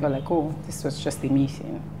happened to me, I felt like, oh, this was just a me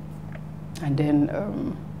thing. And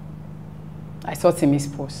then I saw Timmy's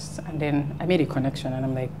post and then I made a connection and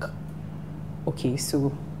I'm like, okay,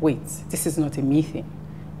 so wait, this is not a me thing.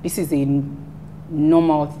 This is a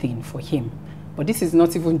normal thing for him. But this is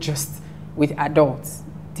not even just with adults.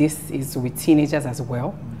 This is with teenagers as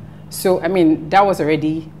well. So, I mean, that was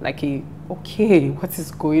already like a, okay, what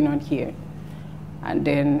is going on here? And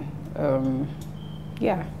then,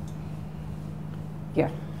 yeah.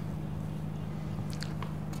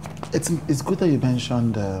 It's good that you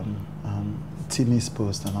mentioned Timmy's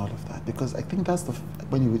post and all of that, because I think that's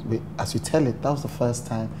as you tell it, that was the first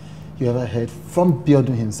time you ever heard from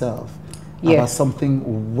Biodun himself about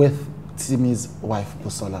something with Timmy's wife,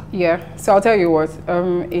 Busola. Yeah, so I'll tell you what,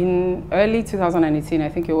 in early 2018, I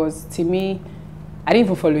think it was Timmy, I didn't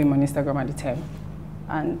even follow him on Instagram at the time.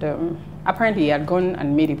 And apparently he had gone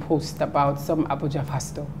and made a post about some Abuja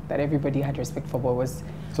pastor that everybody had respect for, but was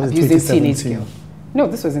abusing teenage girl. No,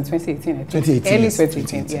 this was in 2018, I think. 2018, early yes,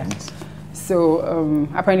 2018, yeah. Yes. So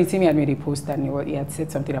apparently Timmy had made a post and he had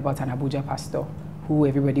said something about an Abuja pastor who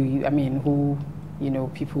everybody, I mean, who, you know,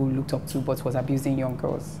 people looked up to but was abusing young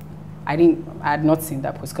girls. I had not seen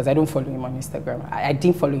that post because I don't follow him on Instagram. I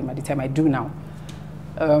didn't follow him at the time, I do now.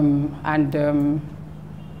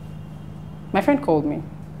 My friend called me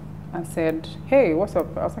and said, hey, what's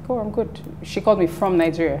up? I was like, oh, I'm good. She called me from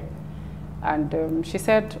Nigeria. And she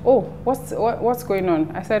said, oh, what's going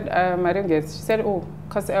on? I said, I don't get it. She said, oh,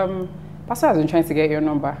 because Pastor has been trying to get your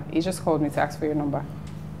number. He just called me to ask for your number.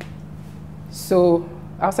 So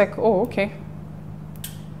I was like, oh, okay.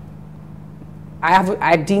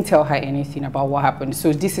 I didn't tell her anything about what happened.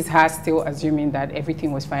 So this is her still assuming that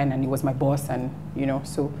everything was fine and he was my boss and, you know.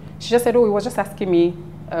 So she just said, oh, he was just asking me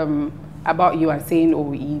about you and saying,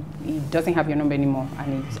 oh, he doesn't have your number anymore.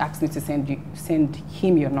 And he asked me to send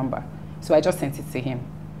him your number. So I just sent it to him.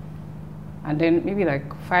 And then maybe like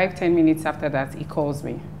 5-10 minutes after that, he calls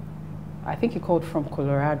me. I think he called from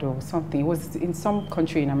Colorado or something. It was in some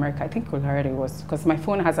country in America. I think Colorado it was, because my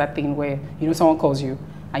phone has that thing where, you know, someone calls you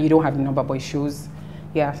and you don't have the number, but it shows.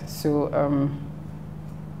 Yeah, so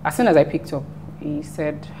as soon as I picked up, he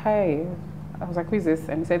said, hi. I was like, who is this?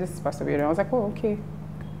 And he said, this is Pastor Biodun. I was like, oh, okay.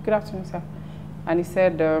 Good afternoon, sir. And he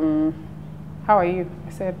said, how are you?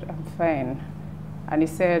 I said, I'm fine. And he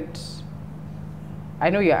said, I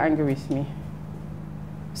know you're angry with me.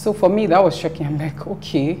 So for me, that was shocking. I'm like,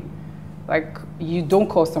 okay. Like, you don't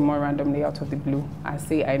call someone randomly out of the blue and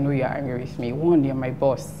say, I know you're angry with me. One, you're my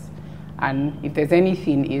boss. And if there's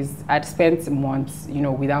anything I'd spent months, you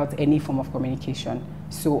know, without any form of communication.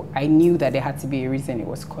 So I knew that there had to be a reason he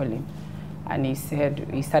was calling. And he said,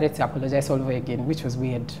 he started to apologize all over again, which was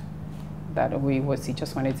weird. That he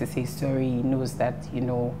just wanted to say sorry. He knows that, you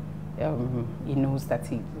know, he knows that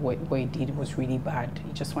what he did was really bad.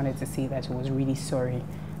 He just wanted to say that he was really sorry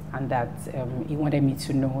and that he wanted me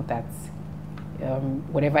to know that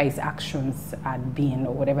whatever his actions had been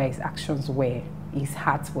or whatever his actions were, his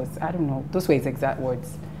heart was, I don't know, those were his exact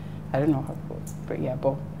words. I don't know how, but yeah,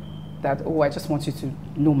 but that, oh, I just want you to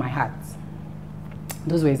know my heart.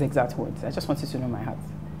 Those were his exact words. I just want you to know my heart.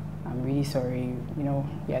 I'm really sorry, you know,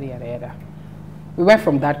 yada, yada, yada. We went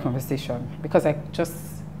from that conversation because I just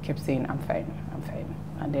kept saying, I'm fine, I'm fine.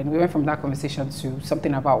 And then we went from that conversation to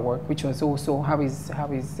something about work, which was also, how is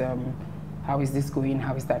this going?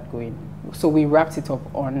 How is that going? So we wrapped it up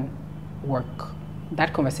on work.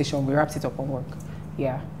 That conversation, we wrapped it up on work.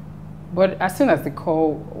 Yeah. But as soon as that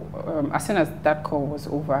call was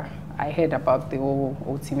over, I heard about the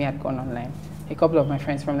whole Timmy had gone online. A couple of my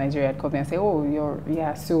friends from Nigeria had called me and said, oh,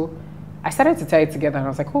 yeah. So I started to tie it together and I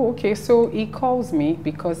was like, oh, okay. So he calls me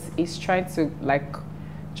because he's trying to like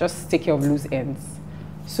just take care of loose ends.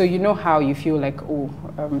 So you know how you feel like,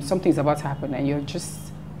 something's about to happen and you're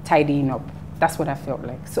just tidying up. That's what I felt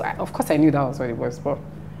like. So of course I knew that was what it was. But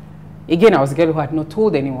again, I was a girl who had not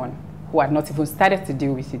told anyone, who had not even started to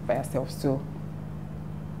deal with it by herself. So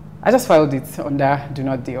I just filed it under do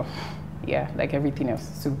not deal. Yeah, like everything else.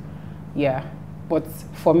 So yeah. But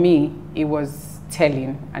for me, it was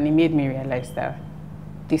telling, and it made me realize that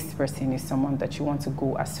this person is someone that you want to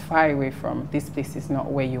go as far away from. This place is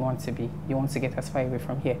not where you want to be. You want to get as far away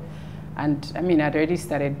from here. And I mean, I'd already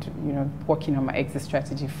started, working on my exit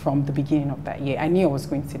strategy from the beginning of that year. I knew I was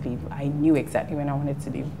going to leave. I knew exactly when I wanted to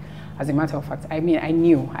leave. As a matter of fact, I mean, I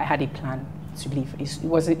knew I had a plan to leave. It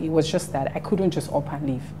was just that I couldn't just up and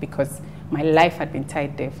leave because my life had been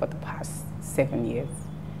tied there for the past 7 years.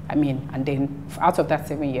 I mean, and then out of that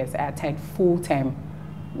 7 years, I had tied full time,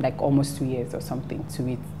 like almost 2 years or something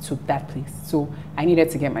to that place. So I needed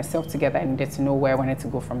to get myself together. I needed to know where I wanted to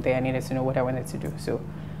go from there. I needed to know what I wanted to do. So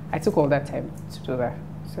I took all that time to do that.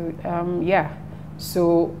 So yeah.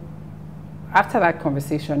 So after that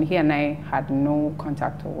conversation, he and I had no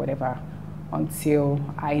contact or whatever until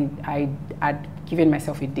I had given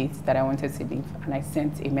myself a date that I wanted to leave, and I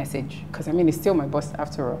sent a message because I mean it's still my boss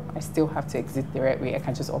after all. I still have to exit the right way. I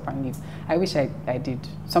can't just up and leave. I wish I did.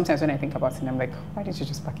 Sometimes when I think about it, I'm like, why didn't you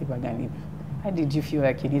just pack it back and leave? Why did you feel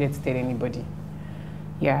like you needed to tell anybody?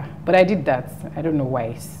 Yeah, but I did that. I don't know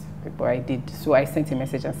why, but I did. So I sent a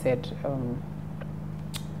message and said,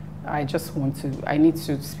 I need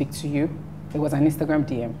to speak to you. It was an Instagram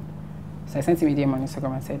DM. So I sent him a DM on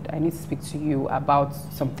Instagram and said, I need to speak to you about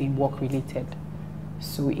something work related.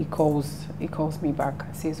 So he calls me back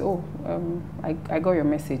and says, I got your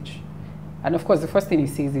message. And of course, the first thing he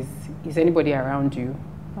says is anybody around you?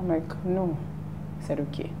 I'm like, no. He said,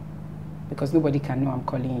 okay. Because nobody can know I'm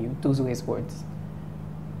calling you. Those were his words.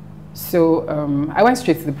 So I went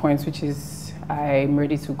straight to the point, which is I'm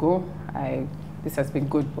ready to go. This has been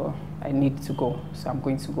good, but I need to go. So I'm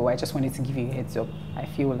going to go. I just wanted to give you a heads up. I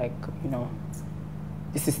feel like,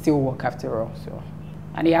 this is still work after all. So,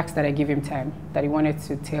 and he asked that I give him time, that he wanted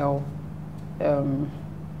to tell,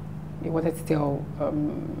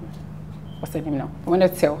 what's her name now? He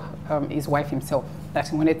wanted to tell his wife himself, that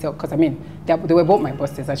he wanted to tell, because I mean, they were both my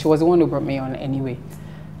bosses, and she was the one who brought me on anyway.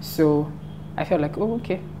 So I felt like, oh,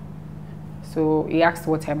 okay. So he asked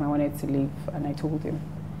what time I wanted to leave, and I told him.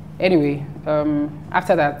 Anyway,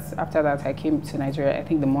 after that, I came to Nigeria, I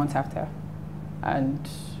think the month after, and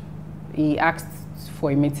he asked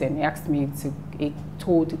for a meeting. He asked me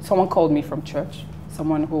someone called me from church,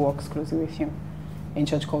 someone who works closely with him in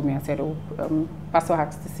church called me and said, Pastor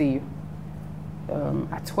asked to see you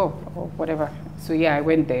at 12 or whatever. So yeah, I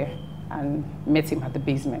went there and met him at the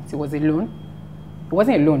basement. It was alone. It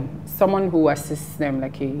wasn't alone. Someone who assists them,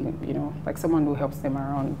 like someone who helps them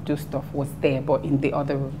around, do stuff, was there, but in the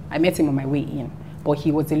other room. I met him on my way in, but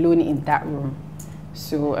he was alone in that room.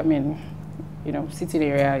 So, I mean, sitting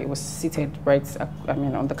area, it was seated right,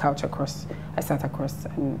 on the couch across. I sat across,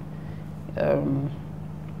 and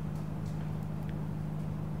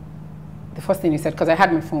the first thing he said, because I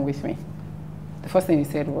had my phone with me, the first thing he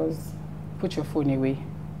said was, put your phone away.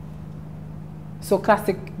 So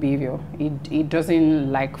classic behavior. He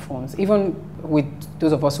doesn't like phones. Even with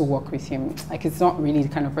those of us who work with him, like it's not really the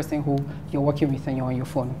kind of person who you're working with and you're on your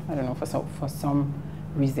phone. I don't know, for some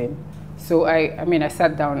reason. So I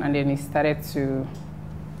sat down and then he started to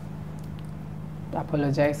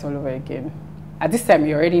apologize all over again. At this time,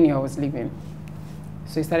 he already knew I was leaving.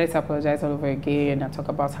 So he started to apologize all over again and talk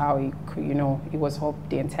about how he was up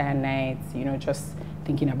the entire night, just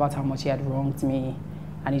thinking about how much he had wronged me.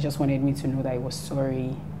 And he just wanted me to know that he was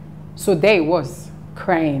sorry. So there he was,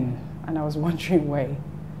 crying. And I was wondering why.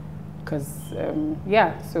 Because,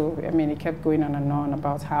 so, he kept going on and on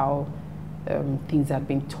about how things had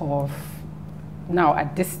been tough. Now,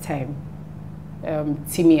 at this time,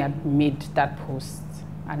 Timmy had made that post.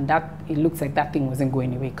 And it looks like that thing wasn't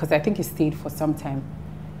going away. Because I think he stayed for some time.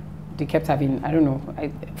 They kept having, I don't know,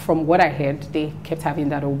 from what I heard, they kept having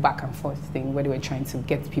that old back and forth thing where they were trying to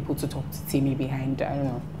get people to talk to Timmy behind, I don't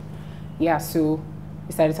know. Yeah, so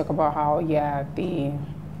we started to talk about how,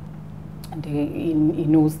 And he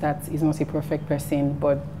knows that he's not a perfect person,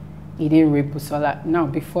 but he didn't rape Busola. Now,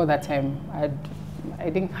 before that time, I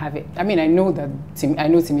didn't have it. I mean, I know that I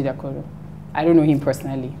know Timi Dakolo. I don't know him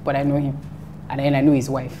personally, but I know him, and then I know his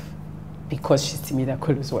wife because she's Timi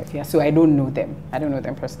Dakolo's wife. Yeah, so I don't know them. I don't know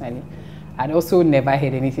them personally. I'd also never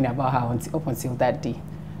heard anything about her up until that day.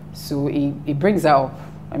 So he brings her up.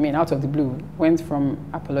 I mean, out of the blue, went from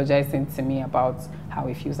apologizing to me about how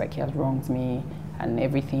he feels like he has wronged me and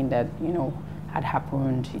everything that, you know, had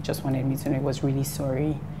happened. He just wanted me to know he was really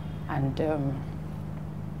sorry. And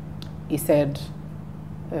he said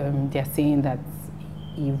they're saying that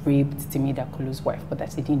he raped Timi Dakolo's wife, but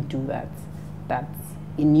that he didn't do that. That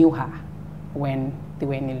he knew her when they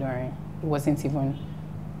were in Ilorin. He wasn't even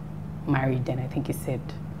married then, I think he said.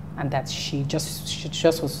 And that she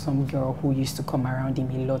just was some girl who used to come around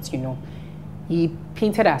him a lot, you know. He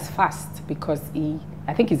painted her as fast because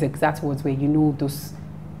I think his exact words were, you know, those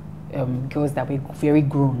girls that were very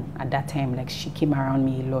grown at that time, like she came around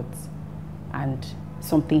me a lot and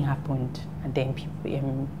something happened and then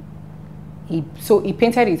people, so he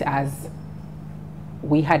painted it as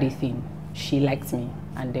we had a thing. She liked me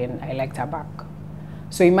and then I liked her back.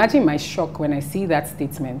 So imagine my shock when I see that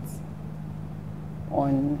statement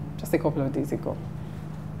on just a couple of days ago.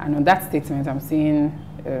 And on that statement, I'm saying,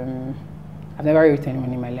 I've never raped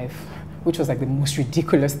anyone in my life, which was like the most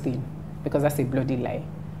ridiculous thing because that's a bloody lie.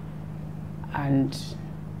 And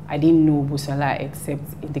I didn't know Busola except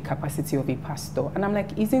in the capacity of a pastor. And I'm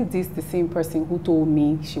like, isn't this the same person who told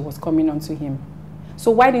me she was coming onto him?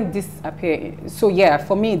 So why didn't this appear? So yeah,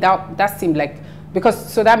 for me, that seemed like,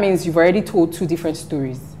 because, so that means you've already told two different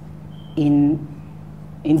stories in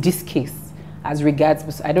this case. As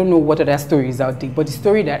regards, I don't know what other stories out there, but the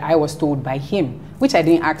story that I was told by him, which I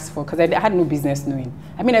didn't ask for because I had no business knowing.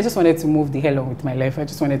 I mean, I just wanted to move the hell on with my life. I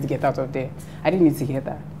just wanted to get out of there. I didn't need to hear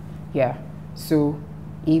that. Yeah. So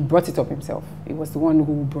he brought it up himself. He was the one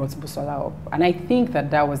who brought Busola up. And I think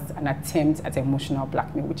that was an attempt at emotional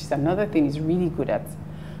blackmail, which is another thing he's really good at.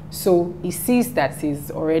 So he sees that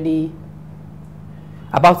he's already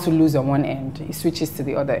about to lose on one end. He switches to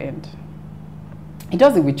the other end. He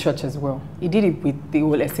does it with church as well. He did it with the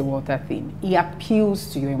whole S.A. Walter thing. He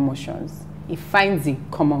appeals to your emotions. He finds the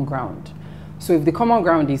common ground. So if the common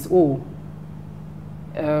ground is,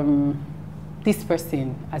 this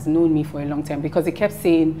person has known me for a long time, because he kept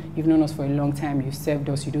saying, you've known us for a long time, you've served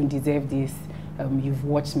us, you don't deserve this, you've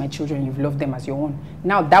watched my children, you've loved them as your own.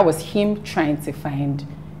 Now that was him trying to find,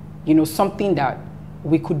 you know, something that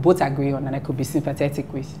we could both agree on and I could be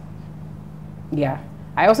sympathetic with. Yeah.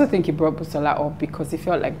 I also think he brought Busola up because he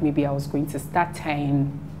felt like maybe I was going to start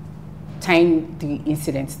tying the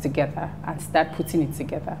incidents together and start putting it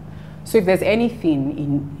together. So if there's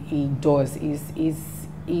anything he does, he's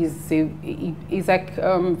like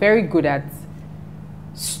very good at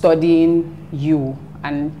studying you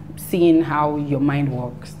and seeing how your mind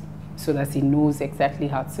works so that he knows exactly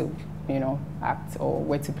how to, you know, act or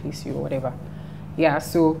where to place you or whatever. Yeah,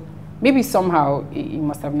 so maybe somehow he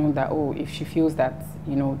must have known that, oh, if she feels that,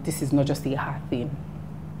 you know, this is not just a her thing,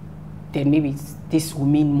 then maybe this will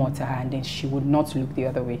mean more to her and then she would not look the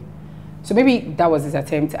other way. So maybe that was his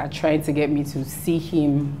attempt at trying to get me to see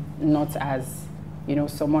him not as, you know,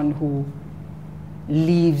 someone who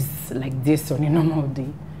lives like this on a normal day.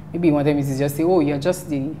 Maybe he wanted me to just say, oh, you're just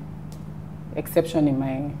the exception in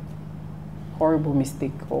my horrible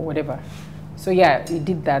mistake or whatever. So yeah, he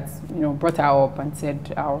did that, you know, brought her up and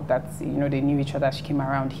said how that, you know, they knew each other, she came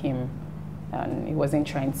around him. And he wasn't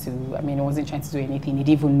trying to, I mean, he wasn't trying to do anything. He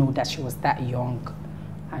didn't even know that she was that young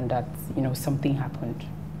and that, you know, something happened.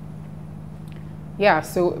 Yeah,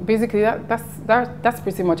 so basically that's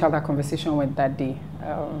pretty much how that conversation went that day.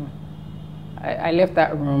 I left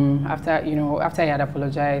that room after, you know, after he had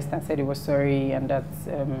apologized and said he was sorry and that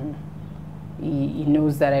he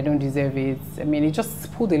knows that I don't deserve it. I mean, he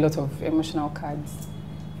just pulled a lot of emotional cards.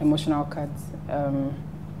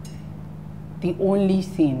 The only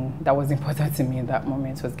thing that was important to me in that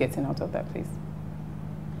moment was getting out of that place.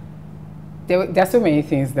 There are so many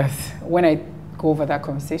things that when I go over that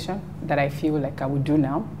conversation that I feel like I would do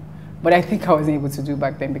now, but I think I wasn't able to do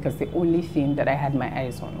back then because the only thing that I had my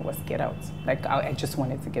eyes on was get out. Like I just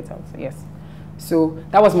wanted to get out, yes. So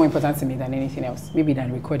that was more important to me than anything else, maybe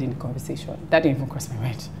than recording the conversation. That didn't even cross my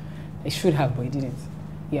mind. It should have, but it didn't.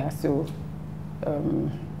 Yeah, so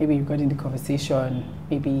maybe recording the conversation,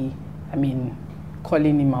 maybe, I mean,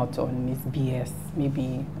 calling him out on his BS,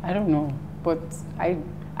 maybe, I don't know. But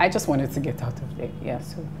I just wanted to get out of there, yeah.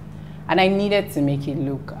 So, and I needed to make it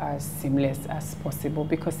look as seamless as possible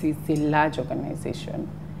because it's a large organization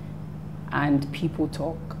and people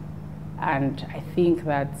talk. And I think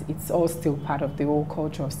that it's all still part of the whole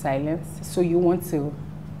culture of silence. So you want to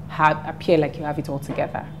appear like you have it all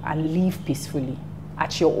together and live peacefully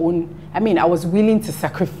at your own. I mean, I was willing to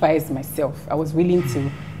sacrifice myself. I was willing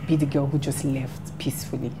to be the girl who just left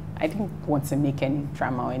peacefully. I didn't want to make any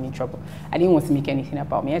drama or any trouble. I didn't want to make anything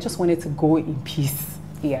about me. I just wanted to go in peace.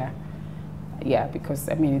 Yeah, because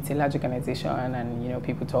I mean, it's a large organization and, you know,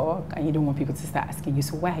 people talk and you don't want people to start asking you,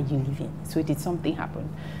 so why are you leaving? So did something happen?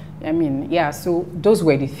 I mean, yeah, so those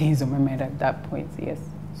were the things on my mind at that point, yes.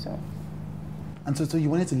 So. And so you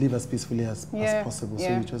wanted to live as peacefully as possible, so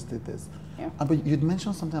you just did this. Yeah. But you'd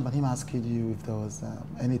mentioned something about him asking you if there was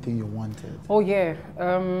anything you wanted. Oh, yeah.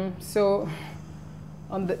 So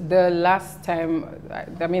on the last time,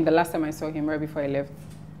 the last time I saw him right before I left,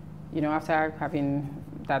 you know, after having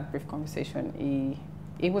that brief conversation,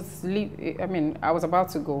 I was about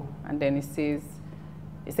to go, and then he says,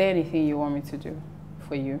 is there anything you want me to do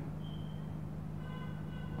for you?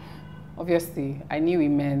 Obviously, I knew he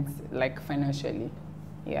meant like financially,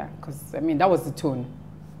 yeah, because I mean, that was the tone.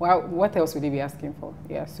 Well, what else would he be asking for?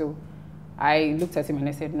 Yeah, so I looked at him and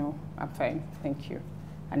I said, no, I'm fine, thank you.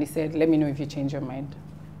 And he said, let me know if you change your mind.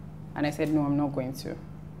 And I said, no, I'm not going to.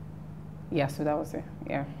 Yeah, so that was it,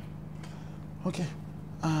 yeah. Okay,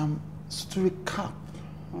 so to recap,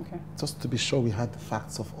 okay, just to be sure we had the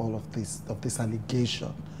facts of all of this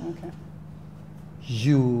allegation. Okay.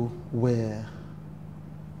 You were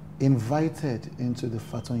invited into the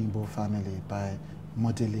Fatoyinbo family by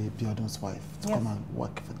Modele Biodun's wife to come and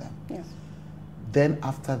work for them. Yes. Then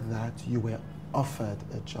after that, you were offered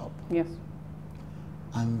a job. Yes.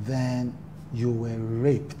 And then you were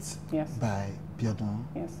raped by Biodun.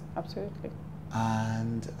 Yes, absolutely.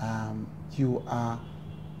 And you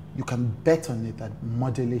can bet on it that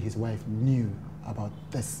Modele, his wife, knew about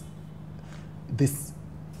that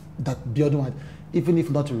Biodun had, even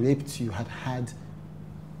if not raped you, had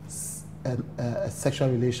sexual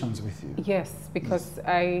relations with you. Yes, because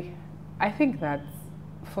I think that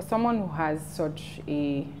for someone who has such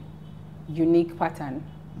a unique pattern,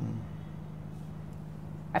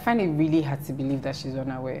 I find it really hard to believe that she's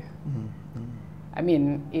unaware. I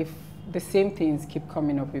mean, if the same things keep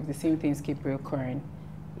coming up, if the same things keep reoccurring,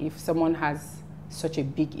 if someone has such a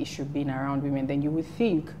big issue being around women, then you would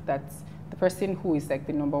think that the person who is like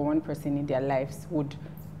the #1 person in their lives would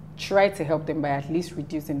try to help them by at least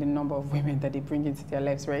reducing the number of women that they bring into their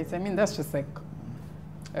lives, right? I mean, that's just like...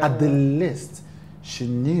 At the least, she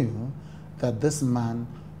knew that this man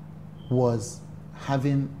was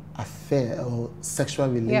having affair or sexual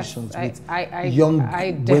relations with young women.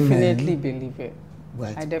 I definitely believe it.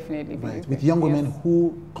 Right. I definitely believe it. With young women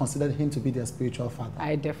who considered him to be their spiritual father.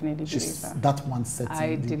 I definitely believe that. That one setting.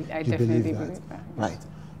 I definitely believe that. Right.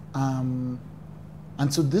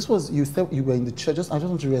 And so this was, you said you were in the church. I just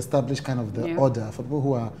want to reestablish kind of the order for people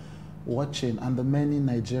who are watching and the many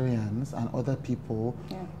Nigerians and other people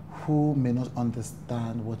who may not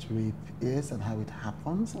understand what rape is and how it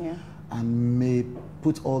happens and may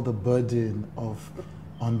put all the burden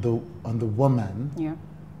on the woman,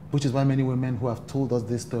 which is why many women who have told us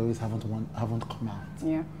these stories haven't come out.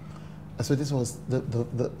 Yeah. So this was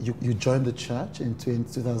you joined the church in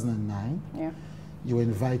 2009. Yeah. You were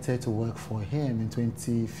invited to work for him in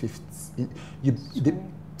 2015.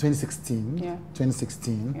 2016. Yeah.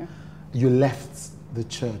 2016. Yeah. You left the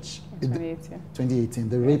church in 2018. 2018.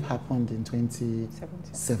 The rape happened in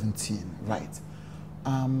 2017. Right.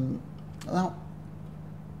 Now,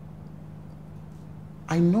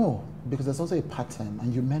 I know, because there's also a pattern,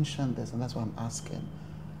 and you mentioned this, and that's why I'm asking,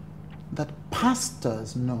 that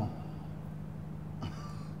pastors know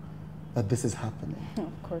that this is happening.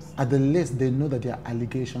 Of course. At the least, they know that there are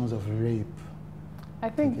allegations of rape. I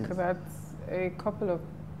think that a couple of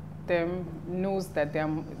them knows that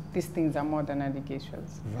these things are more than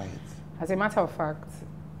allegations. Right. As a matter of fact,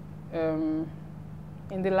 in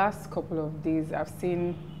the last couple of days, I've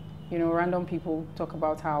seen, random people talk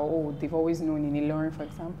about how, they've always known in Ilorin, for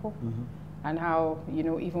example, and how,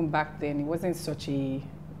 even back then, it wasn't such a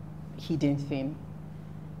hidden thing.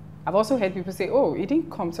 I've also heard people say, he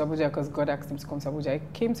didn't come to Abuja because God asked him to come to Abuja. He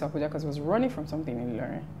came to Abuja because he was running from something in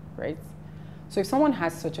Ilorin, right? So if someone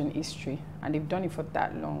has such an history, and they've done it for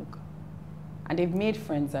that long, and they've made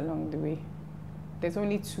friends along the way, there's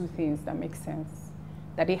only two things that make sense.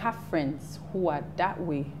 That they have friends who are that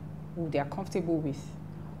way, who they are comfortable with,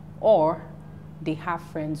 or they have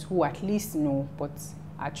friends who at least know, but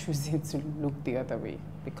are choosing to look the other way,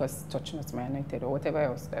 because touch not my anointed, or whatever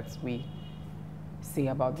else that we say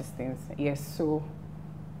about these things. Yes, so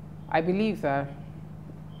I believe that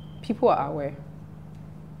people are aware.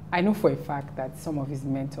 I know for a fact that some of his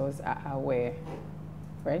mentors are aware,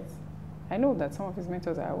 right? I know that some of his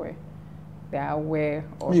mentors are aware. They are aware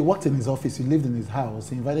of... You worked in his office, you lived in his house,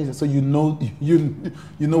 he invited you, so you know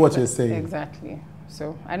what you're saying. Exactly.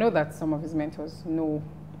 So I know that some of his mentors know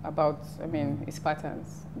about, I mean, his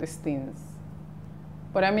patterns, these things.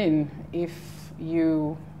 But I mean, if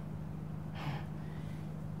you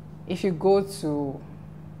go to,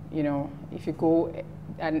 you know, if you go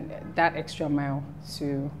and that extra mile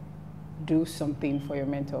to do something for your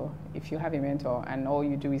mentor, if you have a mentor and all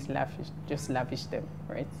you do is just lavish them,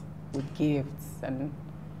 right? With gifts and...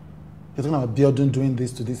 You're talking about Biodun doing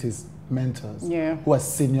this to his mentors, who are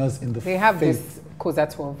seniors in the faith. They have this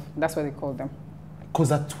COZA 12, that's what they call them.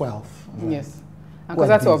 COZA 12? Right. Yes. And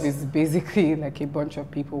COZA 12 is basically like a bunch of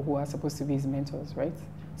people who are supposed to be his mentors, right?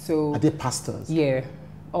 So... Are they pastors? Yeah,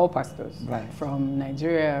 all pastors. Right. From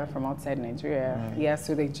Nigeria, from outside Nigeria. Right. Yeah,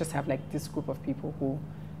 so they just have like this group of people who,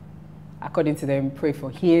 according to them, pray for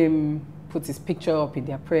him, put his picture up in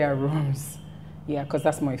their prayer rooms. Yeah, because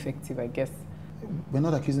that's more effective, I guess. We're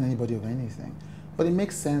not accusing anybody of anything. But it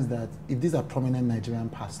makes sense that if these are prominent Nigerian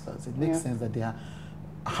pastors, it makes sense that they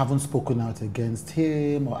haven't spoken out against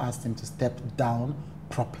him or asked him to step down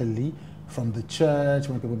properly from the church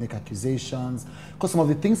when people make accusations. Because some of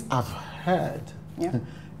the things I've heard,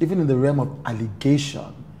 even in the realm of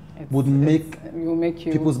allegation, would make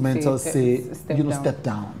people's mentors say, step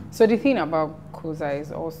down. So the thing about COZA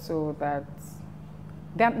is also that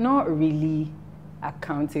they're not really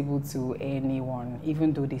accountable to anyone,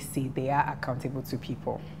 even though they say they are accountable to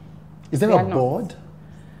people. Is there a board?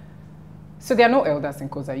 So there are no elders in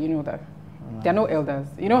COZA, you know that. Right. There are no elders.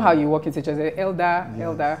 You know how you walk into church, elder. There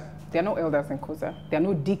are no elders in COZA. There are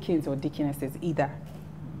no deacons or deaconesses either.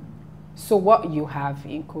 So what you have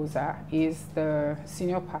in COZA is the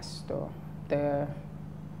senior pastor, the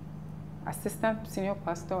assistant senior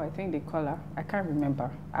pastor, I think they call her. I can't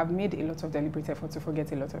remember. I've made a lot of deliberate effort to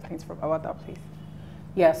forget a lot of things about that place.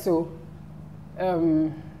 Yeah, so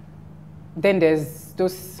then there's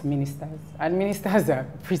those ministers. And ministers are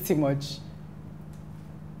pretty much,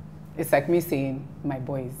 it's like me saying my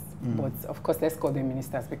boys. But of course, let's call them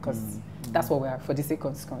ministers because that's what we are for the sake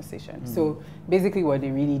of this conversation. So basically what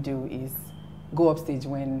they really do is go upstage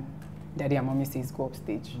when daddy and mommy says go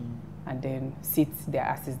upstage. And then sit their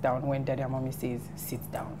asses down when daddy and mommy says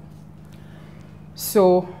sit down.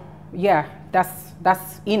 So yeah, that's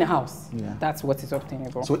in-house. Yeah. That's what is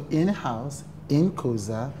obtainable. So in-house, in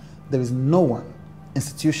COZA, there is no one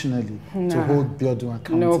institutionally to hold Biodun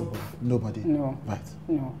accountable. Nobody. No. Right.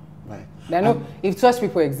 No. Right. There are no, if such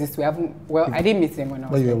people exist, we haven't. Well, I didn't meet them when I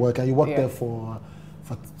was. Well, you were working. You worked there for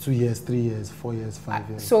 2 years, 3 years, 4 years, 5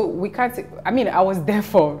 years. So we can't. I mean, I was there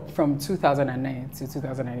from 2009 to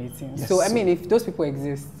 2018. Yes, so I mean, if those people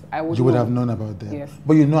exist, I would. You would have known about them. Yes.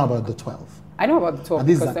 But you know about the 12. I know about the 12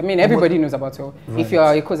 because I mean everybody knows about 12. Right. If you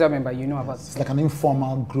are a COZA member, you know about it. It's like an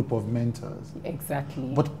informal group of mentors.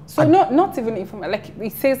 Exactly. But so not even informal. Like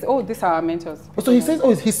it says, oh, these are our mentors. Oh, so he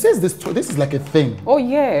says this. This is like a thing. Oh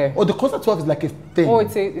yeah. Oh, the COZA 12 is like a thing. Oh,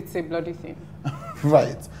 it's a bloody thing.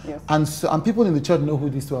 Right. Yes. And people in the church know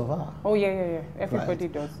who these 12 are. Oh yeah. Everybody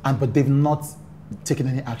does. But they've not taken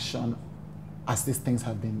any action as these things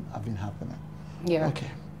have been happening. Yeah.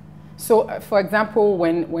 Okay. So, for example,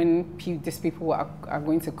 when these people are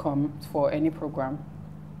going to come for any program,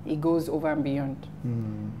 it goes over and beyond.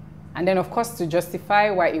 And then, of course, to justify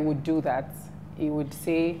why it would do that, it would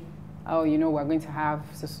say, oh, you know, we're going to have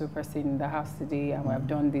so person in the house today, and we have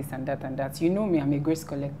done this and that and that. You know me, I'm a grace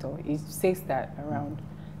collector. It says that around.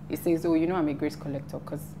 It says, oh, you know, I'm a grace collector,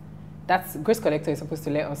 because grace collector is supposed to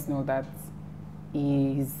let us know that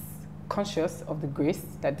he is conscious of the grace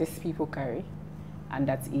that these people carry, and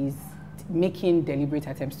that is making deliberate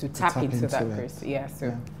attempts to tap into that grace. Yeah,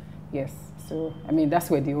 so, yes. So, I mean, that's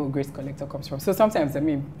where the whole grace collector comes from. So sometimes, I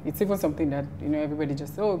mean, it's even something that, you know, everybody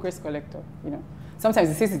just, oh, grace collector, you know. Sometimes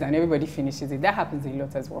it says it and everybody finishes it. That happens a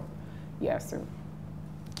lot as well. Yeah, so,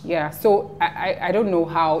 yeah. So I don't know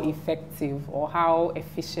how effective or how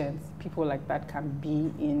efficient people like that can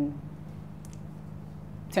be in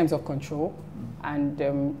terms of control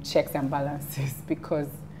and checks and balances, because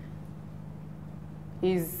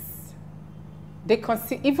even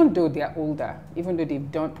though they are older, even though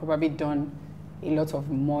they've probably done a lot of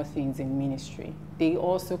more things in ministry, they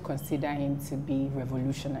also consider him to be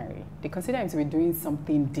revolutionary. They consider him to be doing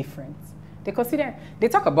something different. They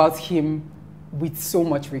talk about him with so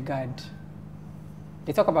much regard.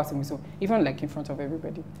 They talk about him even like in front of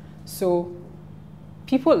everybody. So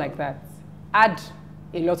people like that add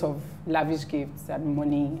a lot of lavish gifts and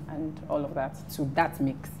money and all of that to that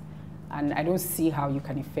mix. And I don't see how you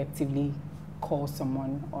can effectively call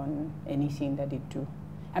someone on anything that they do.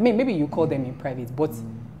 I mean, maybe you call them in private, but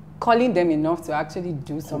calling them enough to actually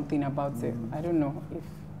do something about it. I don't know if.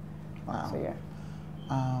 Wow. So yeah.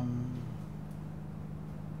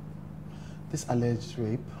 This alleged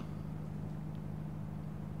rape.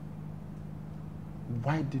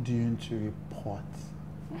 Why did you need to report?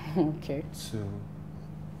 Okay.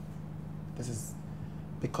 This is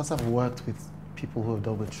because I've worked with people who have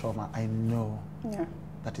dealt with trauma. I know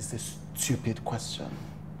that is a stupid question.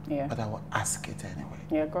 Yeah. But I will ask it anyway.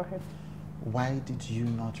 Yeah, go ahead. Why did you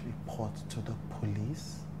not report to the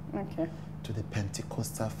police? Okay. To the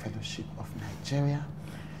Pentecostal Fellowship of Nigeria,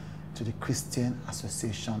 to the Christian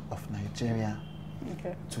Association of Nigeria,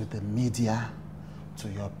 to the media, to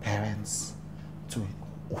your parents, to...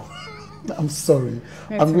 I'm sorry.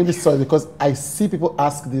 I'm really sorry because I see people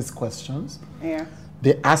ask these questions. Yeah.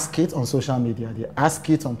 They ask it on social media. They ask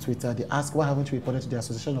it on Twitter. They ask, why haven't you reported to the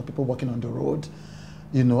Association of People Walking on the Road,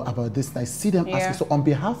 you know, about this? And I see them asking. So on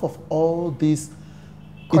behalf of all these,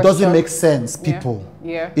 it doesn't make sense, people.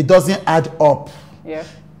 Yeah. It doesn't add up. Yeah.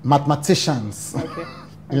 Mathematicians,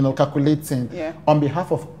 you know, calculating. Yeah. On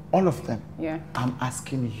behalf of all of them, I'm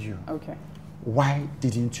asking you, okay, why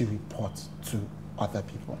didn't you report to other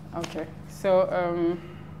people? Okay. So,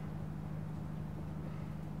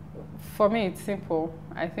 for me, it's simple.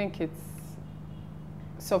 I think it's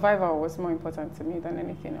survival was more important to me than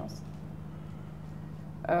anything else.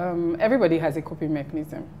 Everybody has a coping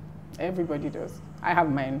mechanism. Everybody does. I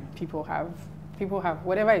have mine. People have.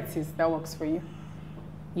 Whatever it is that works for you.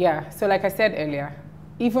 Yeah. So like I said earlier,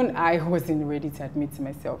 even I wasn't ready to admit to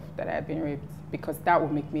myself that I had been raped because that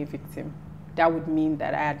would make me a victim. That would mean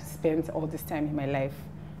that I had spent all this time in my life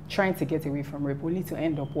trying to get away from rape, only to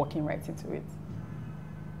end up walking right into it.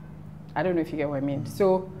 I don't know if you get what I mean.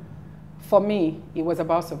 So for me, it was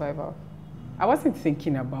about survival. I wasn't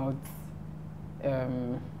thinking about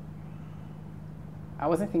the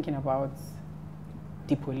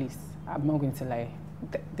police. I'm not going to lie.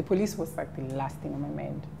 The police was like the last thing on my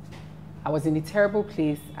mind. I was in a terrible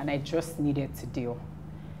place and I just needed to deal.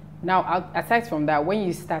 Now, aside from that, when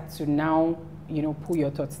you start to now, you know, pull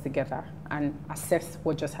your thoughts together and assess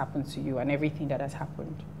what just happened to you and everything that has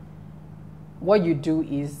happened, what you do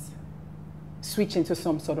is switch into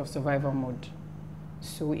some sort of survival mode.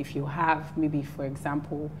 So if you have maybe, for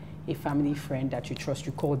example, a family friend that you trust,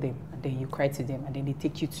 you call them and then you cry to them and then they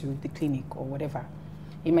take you to the clinic or whatever.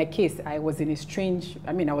 In my case, I was in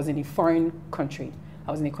a foreign country.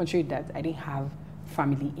 I was in a country that I didn't have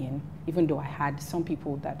family in, even though I had some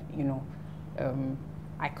people that, you know,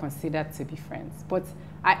 I considered to be friends. But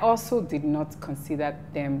I also did not consider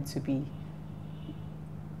them to be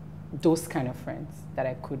those kind of friends that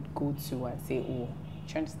I could go to and say, oh,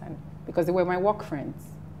 do you understand? Because they were my work friends.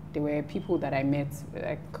 They were people that I met,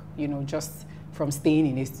 like, you know, just from staying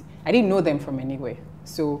in this. I didn't know them from anywhere.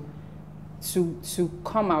 So to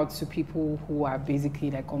come out to people who are basically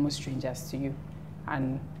like almost strangers to you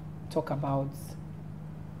and talk about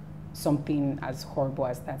something as horrible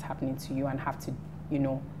as that's happening to you and have to, you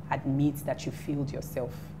know, admit that you failed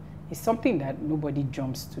yourself, it's something that nobody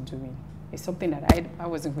jumps to doing. It's something that I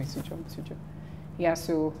wasn't going to jump to do. Yeah,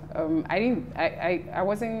 so I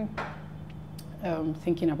wasn't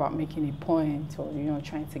thinking about making a point or, you know,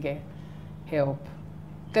 trying to get help.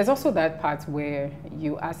 There's also that part where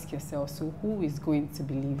you ask yourself, so who is going to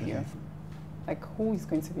believe you? Like, who is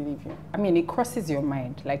going to believe you? I mean, it crosses your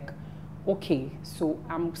mind. Like, okay, so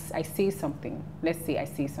I say something. Let's say I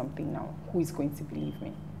say something now. Who is going to believe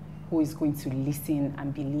me? Who is going to listen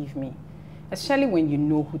and believe me? Especially when you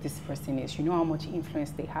know who this person is. You know how much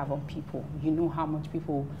influence they have on people. You know how much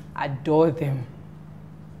people adore them.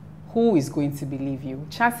 Who is going to believe you?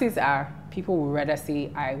 Chances are people would rather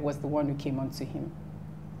say I was the one who came onto him.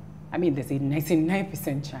 I mean, there's a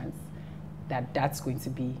 99% chance that that's going to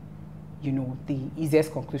be, you know, the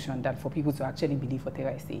easiest conclusion than for people to actually believe whatever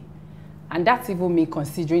I say. And that's even me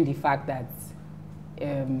considering the fact that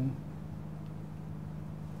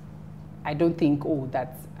I don't think,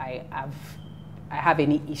 that I have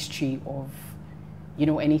any history of, you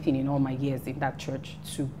know, anything in all my years in that church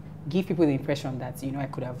to give people the impression that, you know, I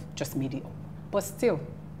could have just made it up. But still,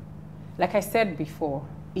 like I said before,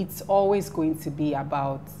 it's always going to be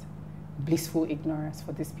about blissful ignorance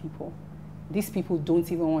for these people. These people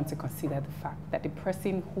don't even want to consider the fact that the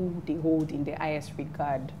person who they hold in the highest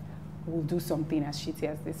regard will do something as shitty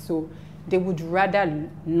as this. So they would rather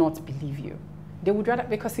not believe you. They would rather,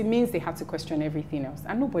 because it means they have to question everything else.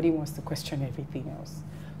 And nobody wants to question everything else.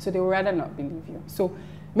 So they would rather not believe you. So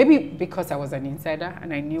maybe because I was an insider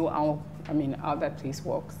and I knew how that place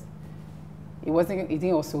works, it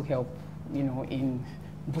didn't also help, you know, in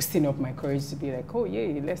boosting up my courage to be like, oh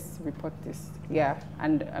yeah, let's report this. Yeah,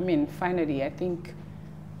 and I mean, finally, I think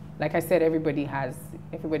like I said, everybody has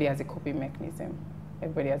a coping mechanism.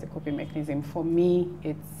 Everybody has a coping mechanism. For me,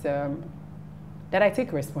 it's that I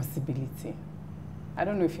take responsibility. I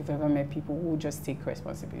don't know if you've ever met people who just take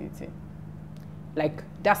responsibility. Like,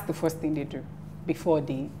 that's the first thing they do before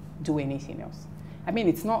they do anything else. I mean,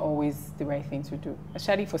 it's not always the right thing to do,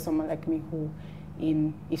 especially for someone like me who,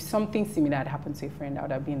 if something similar had happened to a friend, I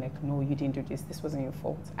would have been like, no, you didn't do this. This wasn't your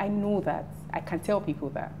fault. I know that. I can tell people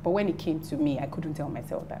that. But when it came to me, I couldn't tell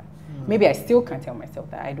myself that. Maybe I still can't tell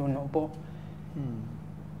myself that. I don't know. But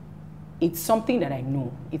it's something that I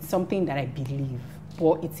know. It's something that I believe.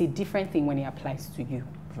 But it's a different thing when it applies to you.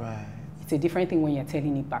 Right. It's a different thing when you're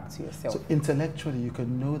telling it back to yourself. So intellectually, you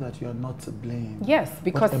can know that you're not to blame. Yes,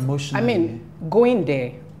 because emotionally, I mean, going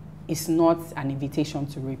there is not an invitation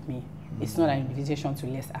to rape me. It's not an invitation to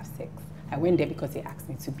let's have sex. I went there because they asked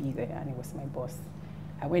me to be there, and it was my boss.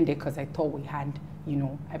 I went there because I thought we had, you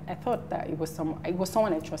know, I thought that it was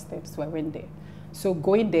someone I trusted, so I went there. So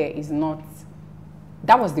going there is not.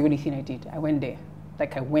 That was the only thing I did. I went there,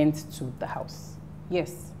 like I went to the house.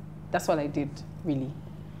 Yes, that's all I did, really.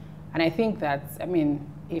 And I think that, I mean,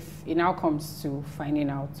 if it now comes to finding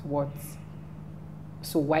out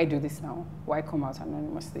so why do this now? Why come out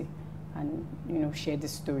anonymously and, you know, share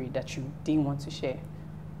this story that you didn't want to share?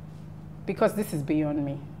 Because this is beyond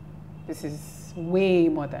me. This is way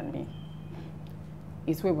more than me.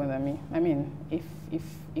 It's way more than me. I mean, if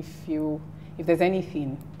there's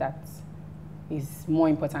anything that is more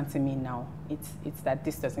important to me now, it's that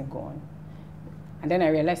this doesn't go on. And then I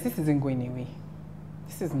realized this isn't going away.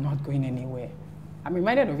 This is not going anywhere. I'm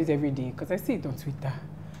reminded of it every day because I see it on Twitter.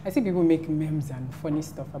 I see people make memes and funny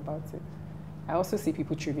stuff about it. I also see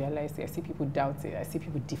people trivialize it. I see people doubt it. I see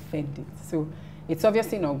people defend it. So it's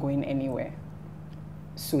obviously not going anywhere.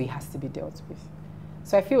 So it has to be dealt with.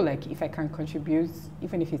 So I feel like if I can contribute,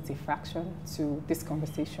 even if it's a fraction, to this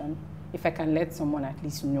conversation, if I can let someone at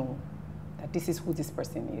least know that this is who this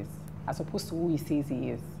person is, as opposed to who he says he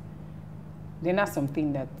is, then that's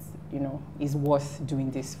something that, you know, is worth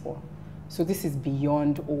doing this for. So this is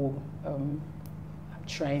beyond all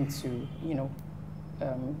trying to, you know,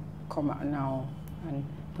 come out now and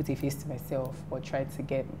put a face to myself or try to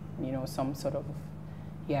get, you know, some sort of,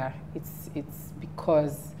 yeah, it's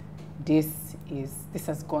because this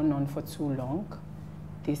has gone on for too long.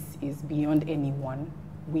 This is beyond anyone.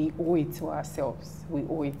 We owe it to ourselves. We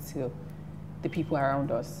owe it to the people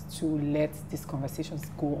around us to let these conversations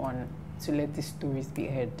go on, to let these stories be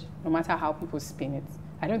heard, no matter how people spin it.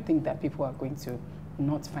 I don't think that people are going to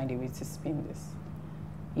not find a way to spin this.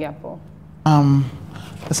 Yeah, Paul.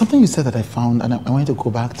 There's something you said that I found, and I wanted to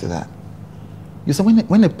go back to that. You said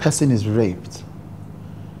when a person is raped,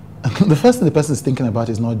 the first thing the person is thinking about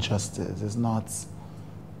is not justice, it's not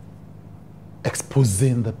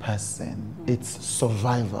exposing the person, it's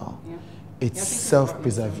survival, it's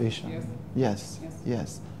self-preservation. Yes.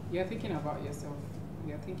 You're thinking about yourself.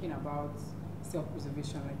 You're thinking about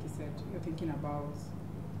self-preservation, like you said. You're thinking about,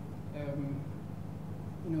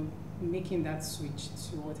 you know, making that switch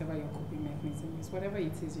to whatever your coping mechanism is. Whatever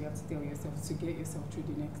it is, you have to tell yourself to get yourself through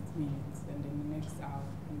the next minute, and then the next hour,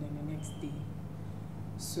 and then the next day.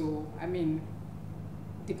 So, I mean,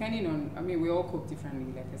 depending on, I mean, we all cope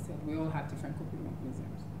differently, like I said. We all have different coping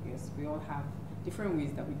mechanisms. Yes, we all have different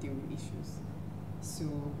ways that we deal with issues. So,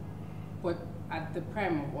 but at the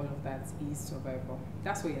prime of all of that is survival.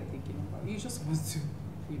 That's what you're thinking about. You just want to,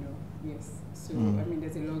 you know, yes. So, I mean,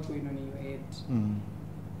 there's a lot going on in your head.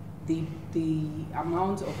 The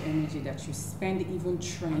amount of energy that you spend even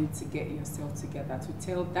trying to get yourself together, to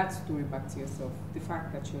tell that story back to yourself, the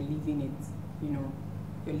fact that you're living it, you know,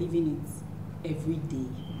 you're living it every day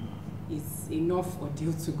is enough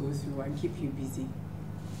ordeal to go through and keep you busy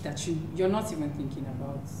that you're not even thinking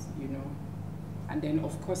about, you know. And then,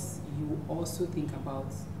 of course, you also think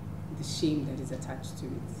about the shame that is attached to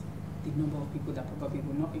it, the number of people that probably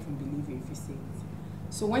will not even believe you if you say it.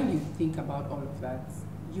 So when you think about all of that,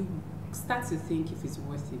 you start to think if it's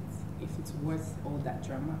worth it, if it's worth all that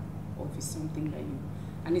drama, or if it's something that you...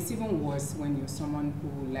 And it's even worse when you're someone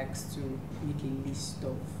who likes to make a list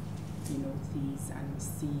of, you know, things and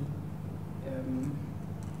see...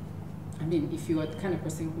 I mean, if you're the kind of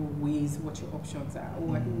person who weighs what your options are,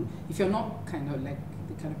 or if you're not kind of like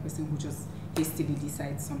the kind of person who just hastily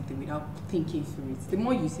decides something without thinking through it, the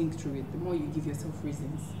more you think through it, the more you give yourself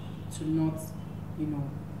reasons to not, you know,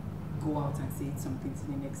 go out and say something to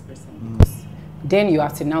the next person. Because then you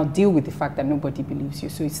have to now deal with the fact that nobody believes you.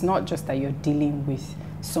 So it's not just that you're dealing with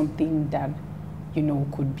something that, you know,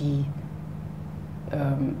 could be,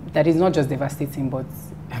 that is not just devastating, but,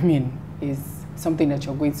 I mean, is something that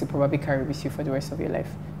you're going to probably carry with you for the rest of your life.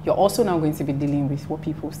 you're also now going to be dealing with what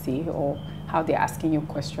people say or how they're asking you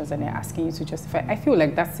questions and they're asking you to justify. I feel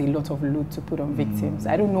like that's a lot of load to put on victims.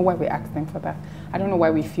 I don't know why we ask them for that. I don't know why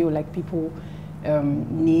we feel like people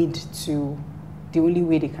need to, the only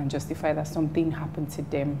way they can justify that something happened to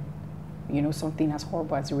them, you know, something as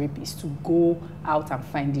horrible as rape, is to go out and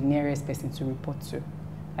find the nearest person to report to.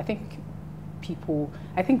 I think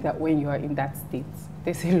that when you are in that state,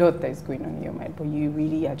 there's a lot that is going on in your mind, but you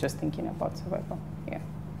really are just thinking about survival. Yeah.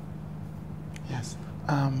 Yes.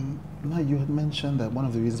 Now you had mentioned that one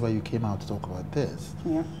of the reasons why you came out to talk about this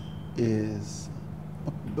is,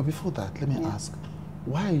 but before that, let me ask,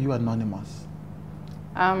 why are you anonymous?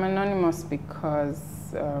 I'm anonymous because,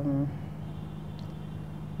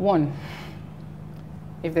 one,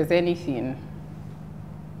 if there's anything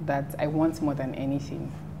that I want more than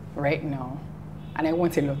anything right now, and I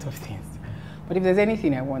want a lot of things, but if there's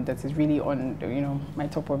anything I want that is really on, you know, my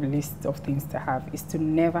top of the list of things to have, is to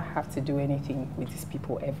never have to do anything with these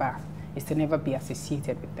people ever. Is to never be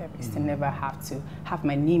associated with them. Is to never have to have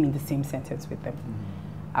my name in the same sentence with them.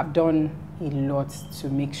 I've done a lot to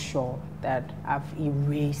make sure that I've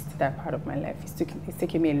erased that part of my life. It's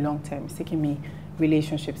taken me a long time. It's taken me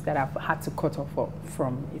relationships that I've had to cut off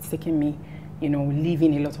from. It's taken me, you know,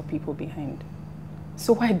 leaving a lot of people behind.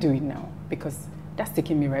 So why do it now? Because that's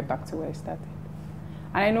taking me right back to where I started.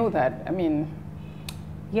 And I know that, I mean,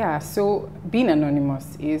 yeah, so being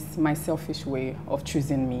anonymous is my selfish way of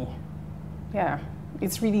choosing me. Yeah,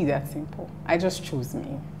 it's really that simple. I just chose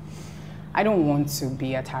me. I don't want to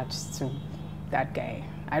be attached to that guy.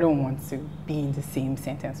 I don't want to be in the same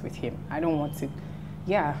sentence with him. I don't want to,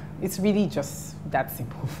 yeah, it's really just that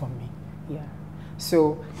simple for me. Yeah.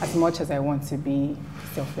 So as much as I want to be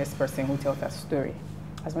a selfless person who tells that story,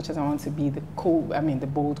 as much as I want to be the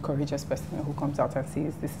bold, courageous person who comes out and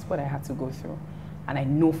says, this is what I had to go through. And I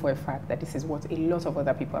know for a fact that this is what a lot of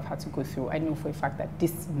other people have had to go through. I know for a fact that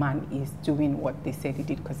this man is doing what they said he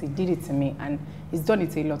did, because he did it to me, and he's done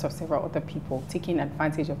it to a lot of several other people, taking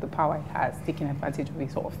advantage of the power he has, taking advantage of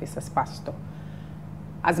his office as pastor.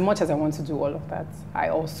 As much as I want to do all of that, I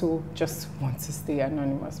also just want to stay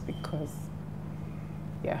anonymous because,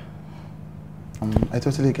 yeah. I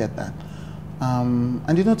totally get that.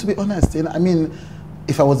 And you know, to be honest, you know, I mean,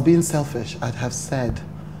 if I was being selfish, I'd have said,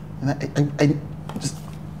 and I just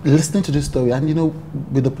listening to this story, and you know,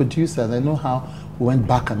 with the producers, I know how we went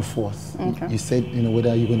back and forth. You said, you know,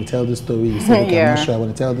 whether you're going to tell the story. You said, okay, I'm not sure I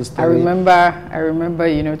want to tell the story. I remember,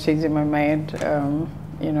 you know, changing my mind.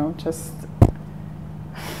 You know, just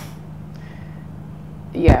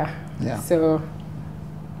yeah. So,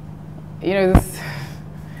 you know, this.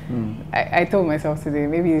 I told myself today,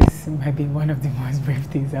 maybe this might be one of the most brave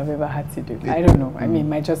things I've ever had to do. I don't know. I mean, it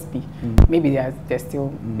might just be. Maybe there's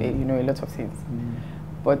still, you know, a lot of things.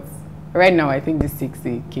 But right now, I think this takes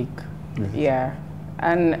the cake. Yeah.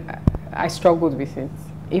 And I struggled with it,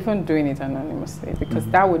 even doing it anonymously, because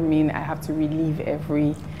that would mean I have to relive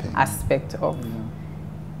every aspect of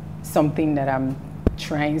something that I'm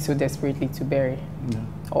trying so desperately to bury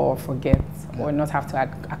or forget or not have to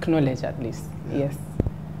acknowledge at least. Yes.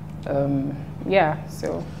 Yeah,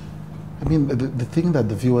 so. I mean, the thing that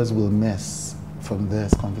the viewers will miss from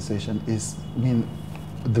this conversation is, I mean,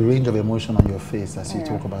 the range of emotion on your face as you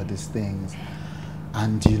talk about these things.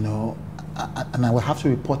 And, you know, and I will have to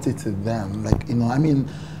report it to them. Like, you know, I mean,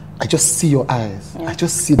 I just see your eyes. I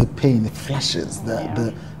just see the pain, the flashes,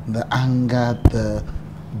 the anger,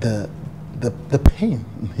 the pain.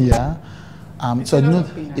 Yeah. So I know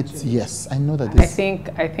it's yes. I know that. This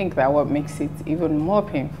I think that what makes it even more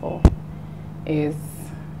painful is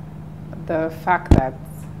the fact that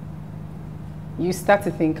you start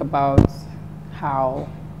to think about how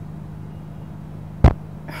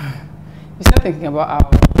you start thinking about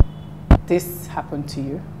how this happened to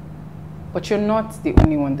you, but you're not the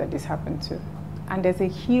only one that this happened to, and there's a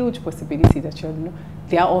huge possibility that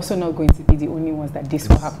they are also not going to be the only ones that this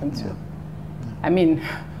will happen to. I mean,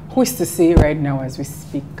 who is to say right now as we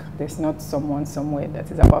speak, there's not someone somewhere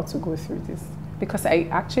that is about to go through this? Because I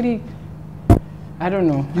don't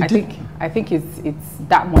know. I think it's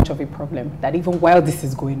that much of a problem that even while this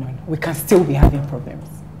is going on, we can still be having problems.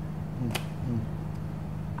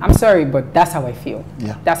 I'm sorry, but that's how I feel.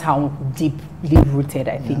 That's how deeply rooted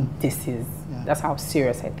I think this is. That's how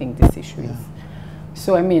serious I think this issue is.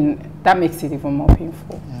 So I mean, that makes it even more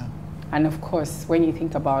painful. And of course, when you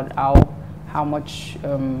think about how much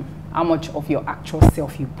of your actual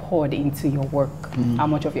self you poured into your work, how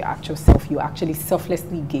much of your actual self you actually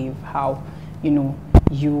selflessly gave, how, you know,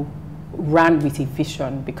 you ran with a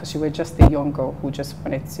vision because you were just a young girl who just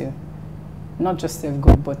wanted to not just serve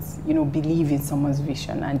God, but, you know, believe in someone's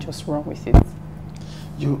vision and just run with it.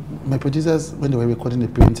 My producers, when they were recording the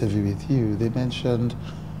pre-interview with you, they mentioned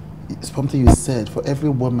something you said. For every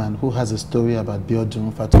woman who has a story about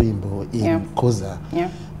Biodun Fatoyibo in COZA,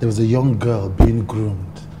 there was a young girl being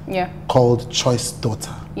groomed, called Choice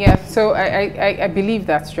Daughter. Yeah, so I believe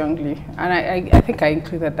that strongly, and I think I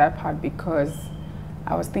included that part because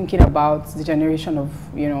I was thinking about the generation of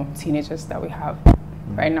teenagers that we have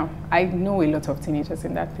right now. I know a lot of teenagers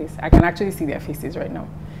in that place. I can actually see their faces right now.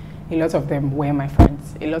 A lot of them were my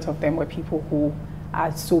friends. A lot of them were people who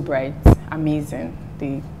are so bright, amazing.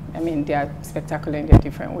 They are spectacular in their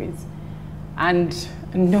different ways. And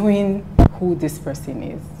knowing who this person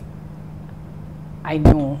is, I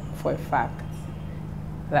know for a fact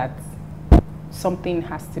that something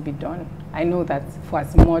has to be done. I know that for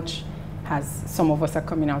as much as some of us are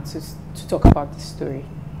coming out to talk about this story,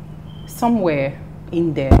 somewhere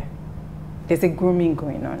in there's a grooming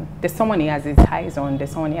going on. There's someone he has his eyes on,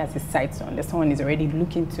 there's someone he has his sights on, there's someone he's already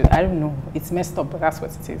looking to. I don't know, it's messed up, but that's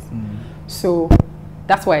what it is. So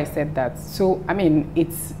that's why I said that. So,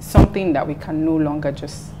 it's something that we can no longer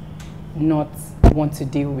just not want to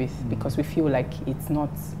deal with because we feel like it's not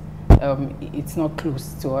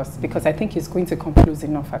close to us, because I think it's going to come close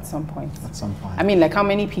enough at some point. At some point. Like how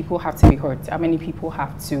many people have to be hurt? How many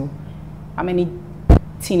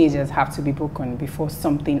teenagers have to be broken before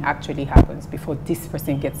something actually happens, before this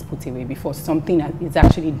person gets put away, before something is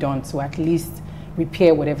actually done to at least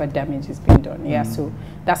repair whatever damage is being done. So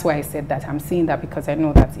that's why I said that. I'm saying that because I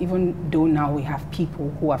know that even though now we have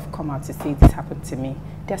people who have come out to say this happened to me,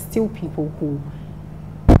 there's still people who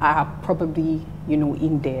are probably,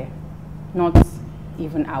 in there, not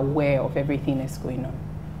even aware of everything that's going on.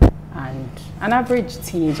 And an average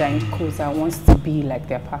teenager in COZA wants to be like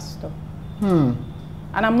their pastor.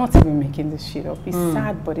 And I'm not even making this shit up. It's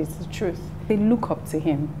sad, but it's the truth. They look up to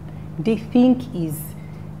him. They think he's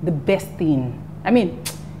the best thing.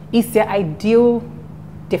 It's the ideal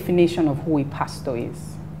definition of who a pastor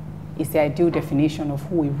is. It's the ideal definition of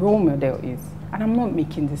who a role model is. And I'm not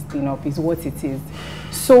making this thing up, it's what it is.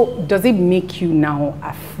 So does it make you now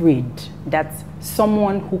afraid that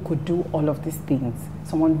someone who could do all of these things,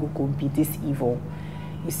 someone who could be this evil,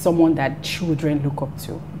 is someone that children look up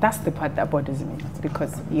to? That's the part that bothers me,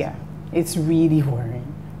 because it's really worrying.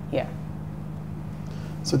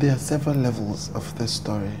 So there are several levels of this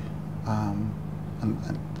story.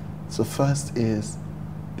 So first is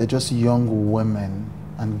they're just young women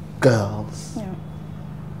and girls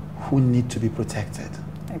who need to be protected.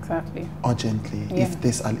 Exactly. Urgently. If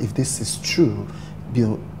this is true,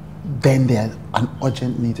 then there's an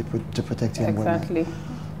urgent need to protect young women. Exactly.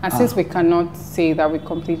 And since we cannot say that we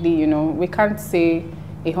completely, we can't say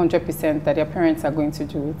 100% that their parents are going to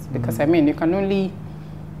do it, because you can only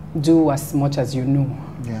do as much as you know.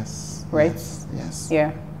 Yes. Right? Yes.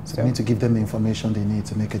 Yeah. So we need to give them the information they need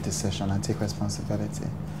to make a decision and take responsibility.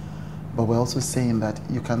 But we're also saying that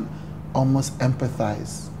you can almost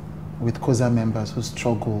empathize with COZA members who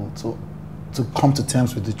struggle to come to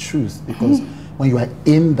terms with the truth, because when you are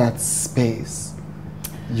in that space,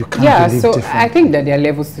 you can't believe differently. I think that there are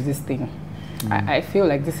levels to this thing. I feel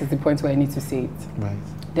like this is the point where I need to say it. Right.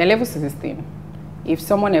 There are levels to this thing. If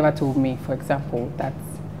someone ever told me, for example, that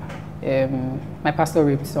my pastor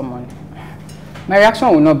raped someone, my reaction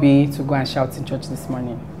will not be to go and shout in church this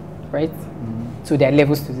morning, right? So there are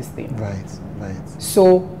levels to this thing. Right.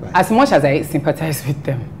 So as much as I sympathize with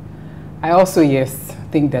them, I also,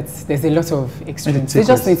 think that there's a lot of extremes. They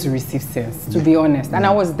just need to receive sense, to be honest. And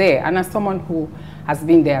I was there, and as someone who has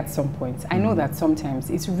been there at some point, I know that sometimes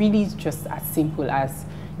it's really just as simple as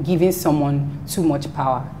giving someone too much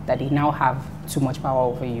power, that they now have too much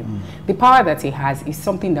power over you. The power that he has is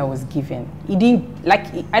something that was given. He didn't,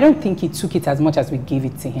 I don't think he took it as much as we gave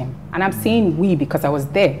it to him. And I'm saying we because I was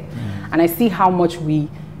there. And I see how much we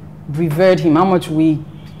revered him, how much we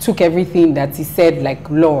took everything that he said like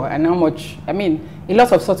law, and how much, a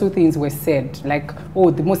lot of subtle things were said, like, oh,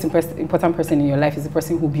 the most important person in your life is the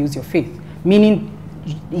person who builds your faith, meaning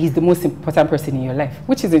he's the most important person in your life,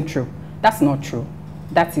 which isn't true. That's not true.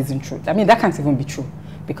 That isn't true. That can't even be true,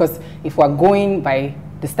 because if we're going by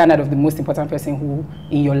the standard of the most important person who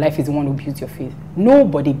in your life is the one who builds your faith,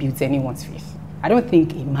 nobody builds anyone's faith. I don't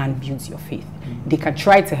think a man builds your faith. They can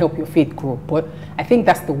try to help your faith grow, but I think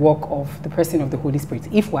that's the work of the person of the Holy Spirit,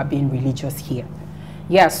 if we're being religious here.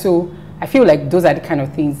 So I feel like those are the kind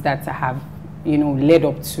of things that have, led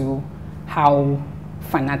up to how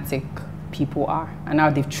fanatic people are, and how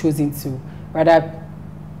they've chosen to rather,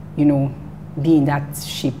 be in that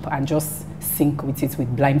ship and just sink with it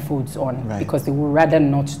with blindfolds on, because they would rather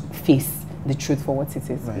not face the truth for what it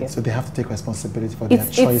is. Right. Yeah. So they have to take responsibility for their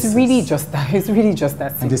choices. It's really just that. It's really just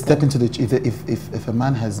that simple. And they step into the if a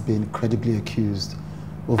man has been credibly accused.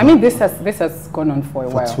 I mean, this has gone on for a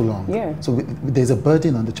while. For too long. Yeah. So there's a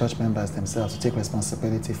burden on the church members themselves to take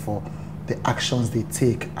responsibility for the actions they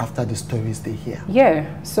take after the stories they hear.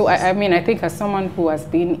 Yeah. So I mean, I think as someone who has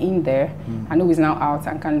been in there and who is now out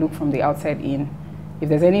and can look from the outside in, if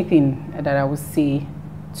there's anything that I would say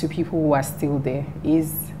to people who are still there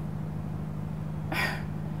is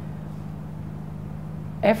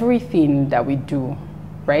everything that we do,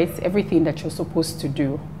 right? Everything that you're supposed to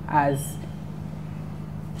do as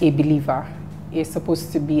a believer is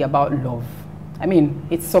supposed to be about love. I mean,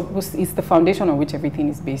 it's the foundation on which everything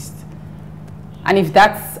is based. And if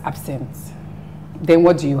that's absent, then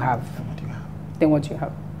what do you have? Then what do you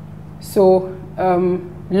have? So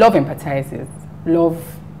love empathizes. Love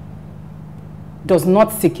does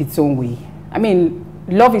not seek its own way. I mean,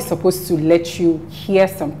 love is supposed to let you hear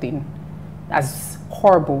something as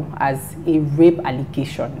horrible as a rape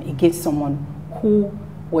allegation against someone who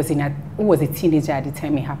was a teenager at the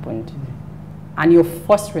time it happened. And your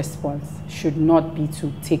first response should not be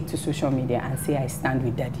to take to social media and say, I stand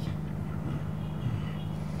with daddy.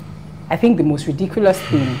 I think the most ridiculous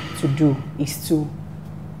thing to do is to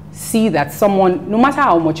see that someone, no matter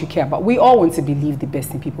how much you care about, we all want to believe the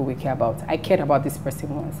best in people we care about. I cared about this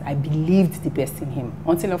person once. I believed the best in him.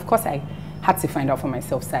 Until, of course, I had to find out for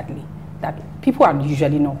myself, sadly, that people are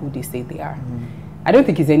usually not who they say they are. I don't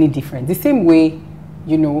think it's any different. The same way,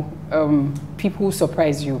 you know, people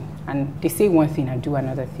surprise you and they say one thing and do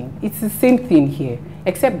another thing. It's the same thing here,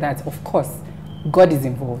 except that, of course, God is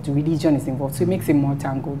involved, religion is involved, so it makes it more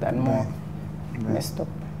tangled and more messed up.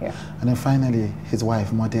 Yeah. And then finally, his wife,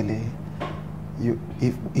 Modele,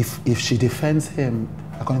 if she defends him,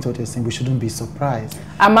 according to what you're saying, we shouldn't be surprised.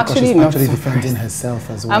 I'm actually not actually surprised. Defending herself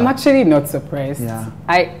as well. I'm actually not surprised. Yeah.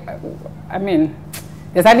 I mean,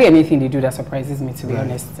 there's hardly anything they do that surprises me, to be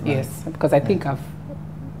honest. Right. Yes, because I think I've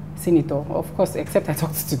seen it all. Of course, except I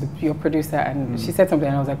talked to your producer and she said something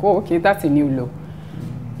and I was like, oh, okay, that's a new low.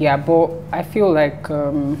 Yeah, but I feel like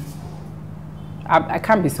I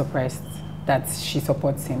can't be surprised that she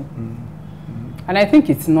supports him. And I think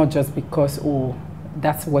it's not just because, oh,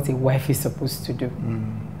 that's what a wife is supposed to do.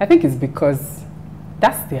 I think it's because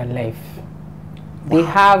that's their life.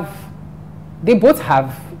 Wow. They both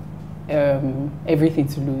have everything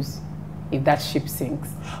to lose if that ship sinks.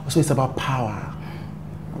 So it's about power,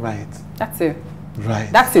 right? That's it. Right.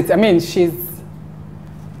 That's it. I mean, she's,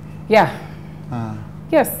 yeah.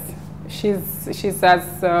 Yes, she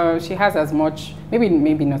has as much,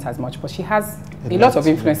 maybe not as much, but she has a lot of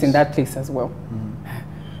influence in that place as well.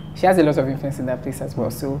 She has a lot of influence in that place as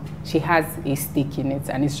well. So she has a stake in it,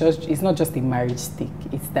 and it's not just a marriage stake.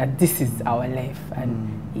 It's that this is our life,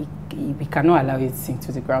 and we cannot allow it to sink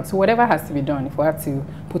to the ground. So whatever has to be done, if we have to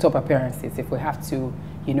put up appearances, if we have to,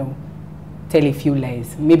 you know, tell a few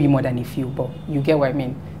lies, maybe more than a few, but you get what I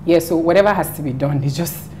mean. Yeah. So whatever has to be done, is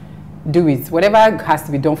just do it. Whatever has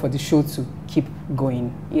to be done for the show to keep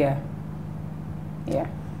going. Yeah. Yeah.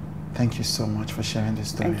 Thank you so much for sharing this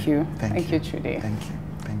story. Thank you. Thank you, Trudy. Thank you.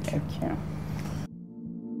 Thank you. Thank you.